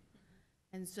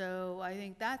 And so I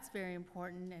think that's very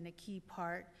important and a key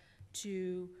part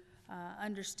to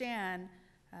understand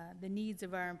the needs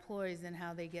of our employees and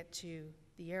how they get to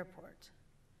the airport.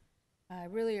 I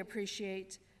really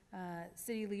appreciate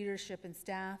city leadership and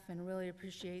staff, and really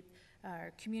appreciate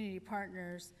our community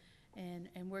partners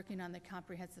and working on the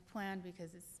comprehensive plan,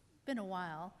 because it's been a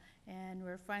while and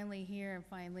we're finally here and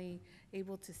finally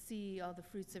able to see all the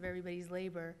fruits of everybody's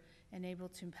labor and able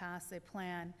to pass a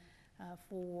plan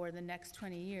for the next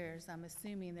 20 years. I'm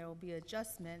assuming there will be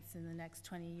adjustments in the next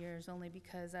 20 years only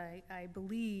because I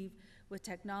believe with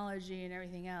technology and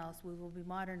everything else we will be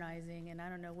modernizing, and I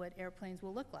don't know what airplanes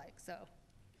will look like. So,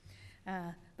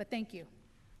 but thank you.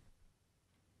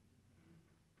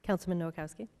 Councilman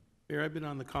Nowakowski. Mayor, I've been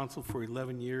on the council for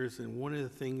 11 years, and one of the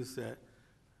things that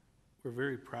we're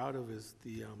very proud of is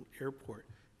the airport,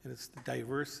 and it's the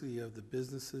diversity of the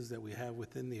businesses that we have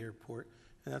within the airport.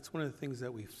 And that's one of the things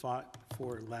that we've fought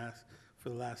for the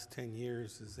last 10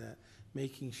 years, is that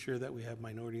making sure that we have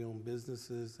minority-owned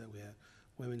businesses, that we have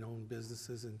women-owned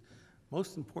businesses, and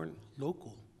most important,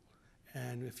 local.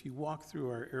 And if you walk through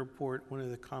our airport, one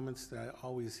of the comments that I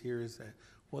always hear is that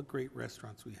what great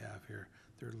restaurants we have here.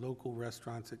 They're local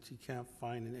restaurants that you can't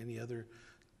find in any other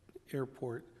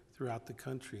airport throughout the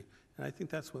country. And I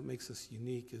think that's what makes us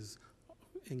unique, is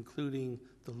including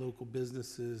the local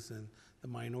businesses and the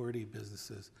minority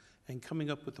businesses, and coming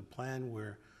up with a plan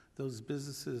where those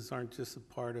businesses aren't just a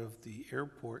part of the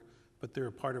airport, but they're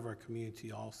a part of our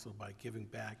community also, by giving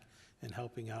back and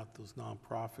helping out those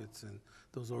nonprofits and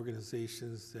those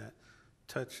organizations that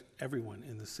touch everyone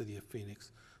in the city of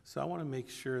Phoenix. So I want to make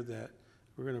sure that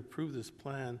we're going to approve this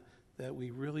plan, that we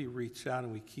really reach out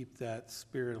and we keep that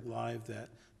spirit alive that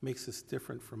makes us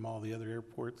different from all the other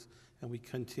airports, and we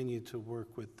continue to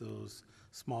work with those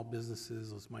small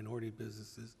businesses, those minority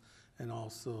businesses, and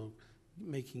also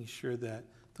making sure that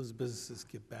those businesses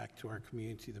get back to our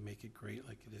community to make it great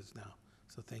like it is now.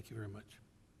 So thank you very much.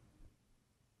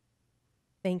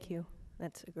 Thank you.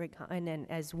 That's a great, and then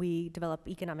as we develop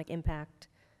economic impact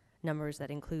numbers that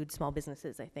include small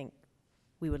businesses, I think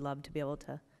we would love to be able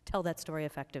to tell that story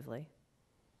effectively.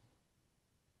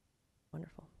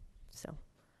 Wonderful. So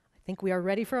I think we are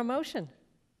ready for a motion.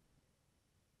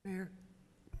 Mayor,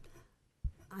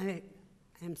 I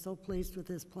am so pleased with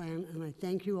this plan, and I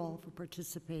thank you all for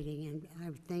participating, and I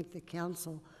thank the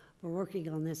council for working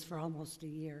on this for almost a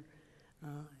year.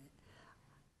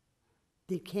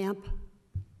 The camp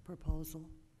proposal,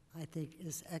 I think,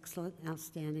 is excellent,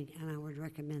 outstanding, and I would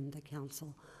recommend the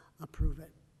council approve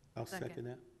it. I'll second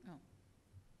that.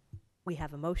 We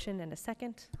have a motion and a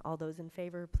second. All those in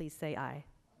favor, please say aye.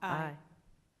 Aye.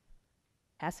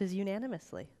 Passes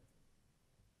unanimously.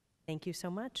 Thank you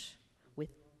so much.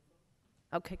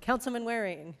 Okay, Councilman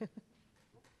Waring.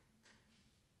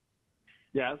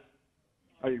 Yes.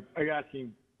 Are you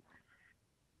asking?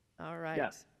 All right.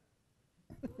 Yes.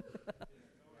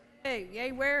 Hey,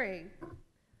 yay, Waring.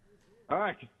 All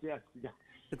right. Yes.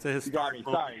 It's a You got me. historic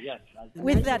Sorry. Yes.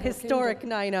 With that historic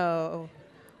 9-0,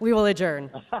 we will adjourn.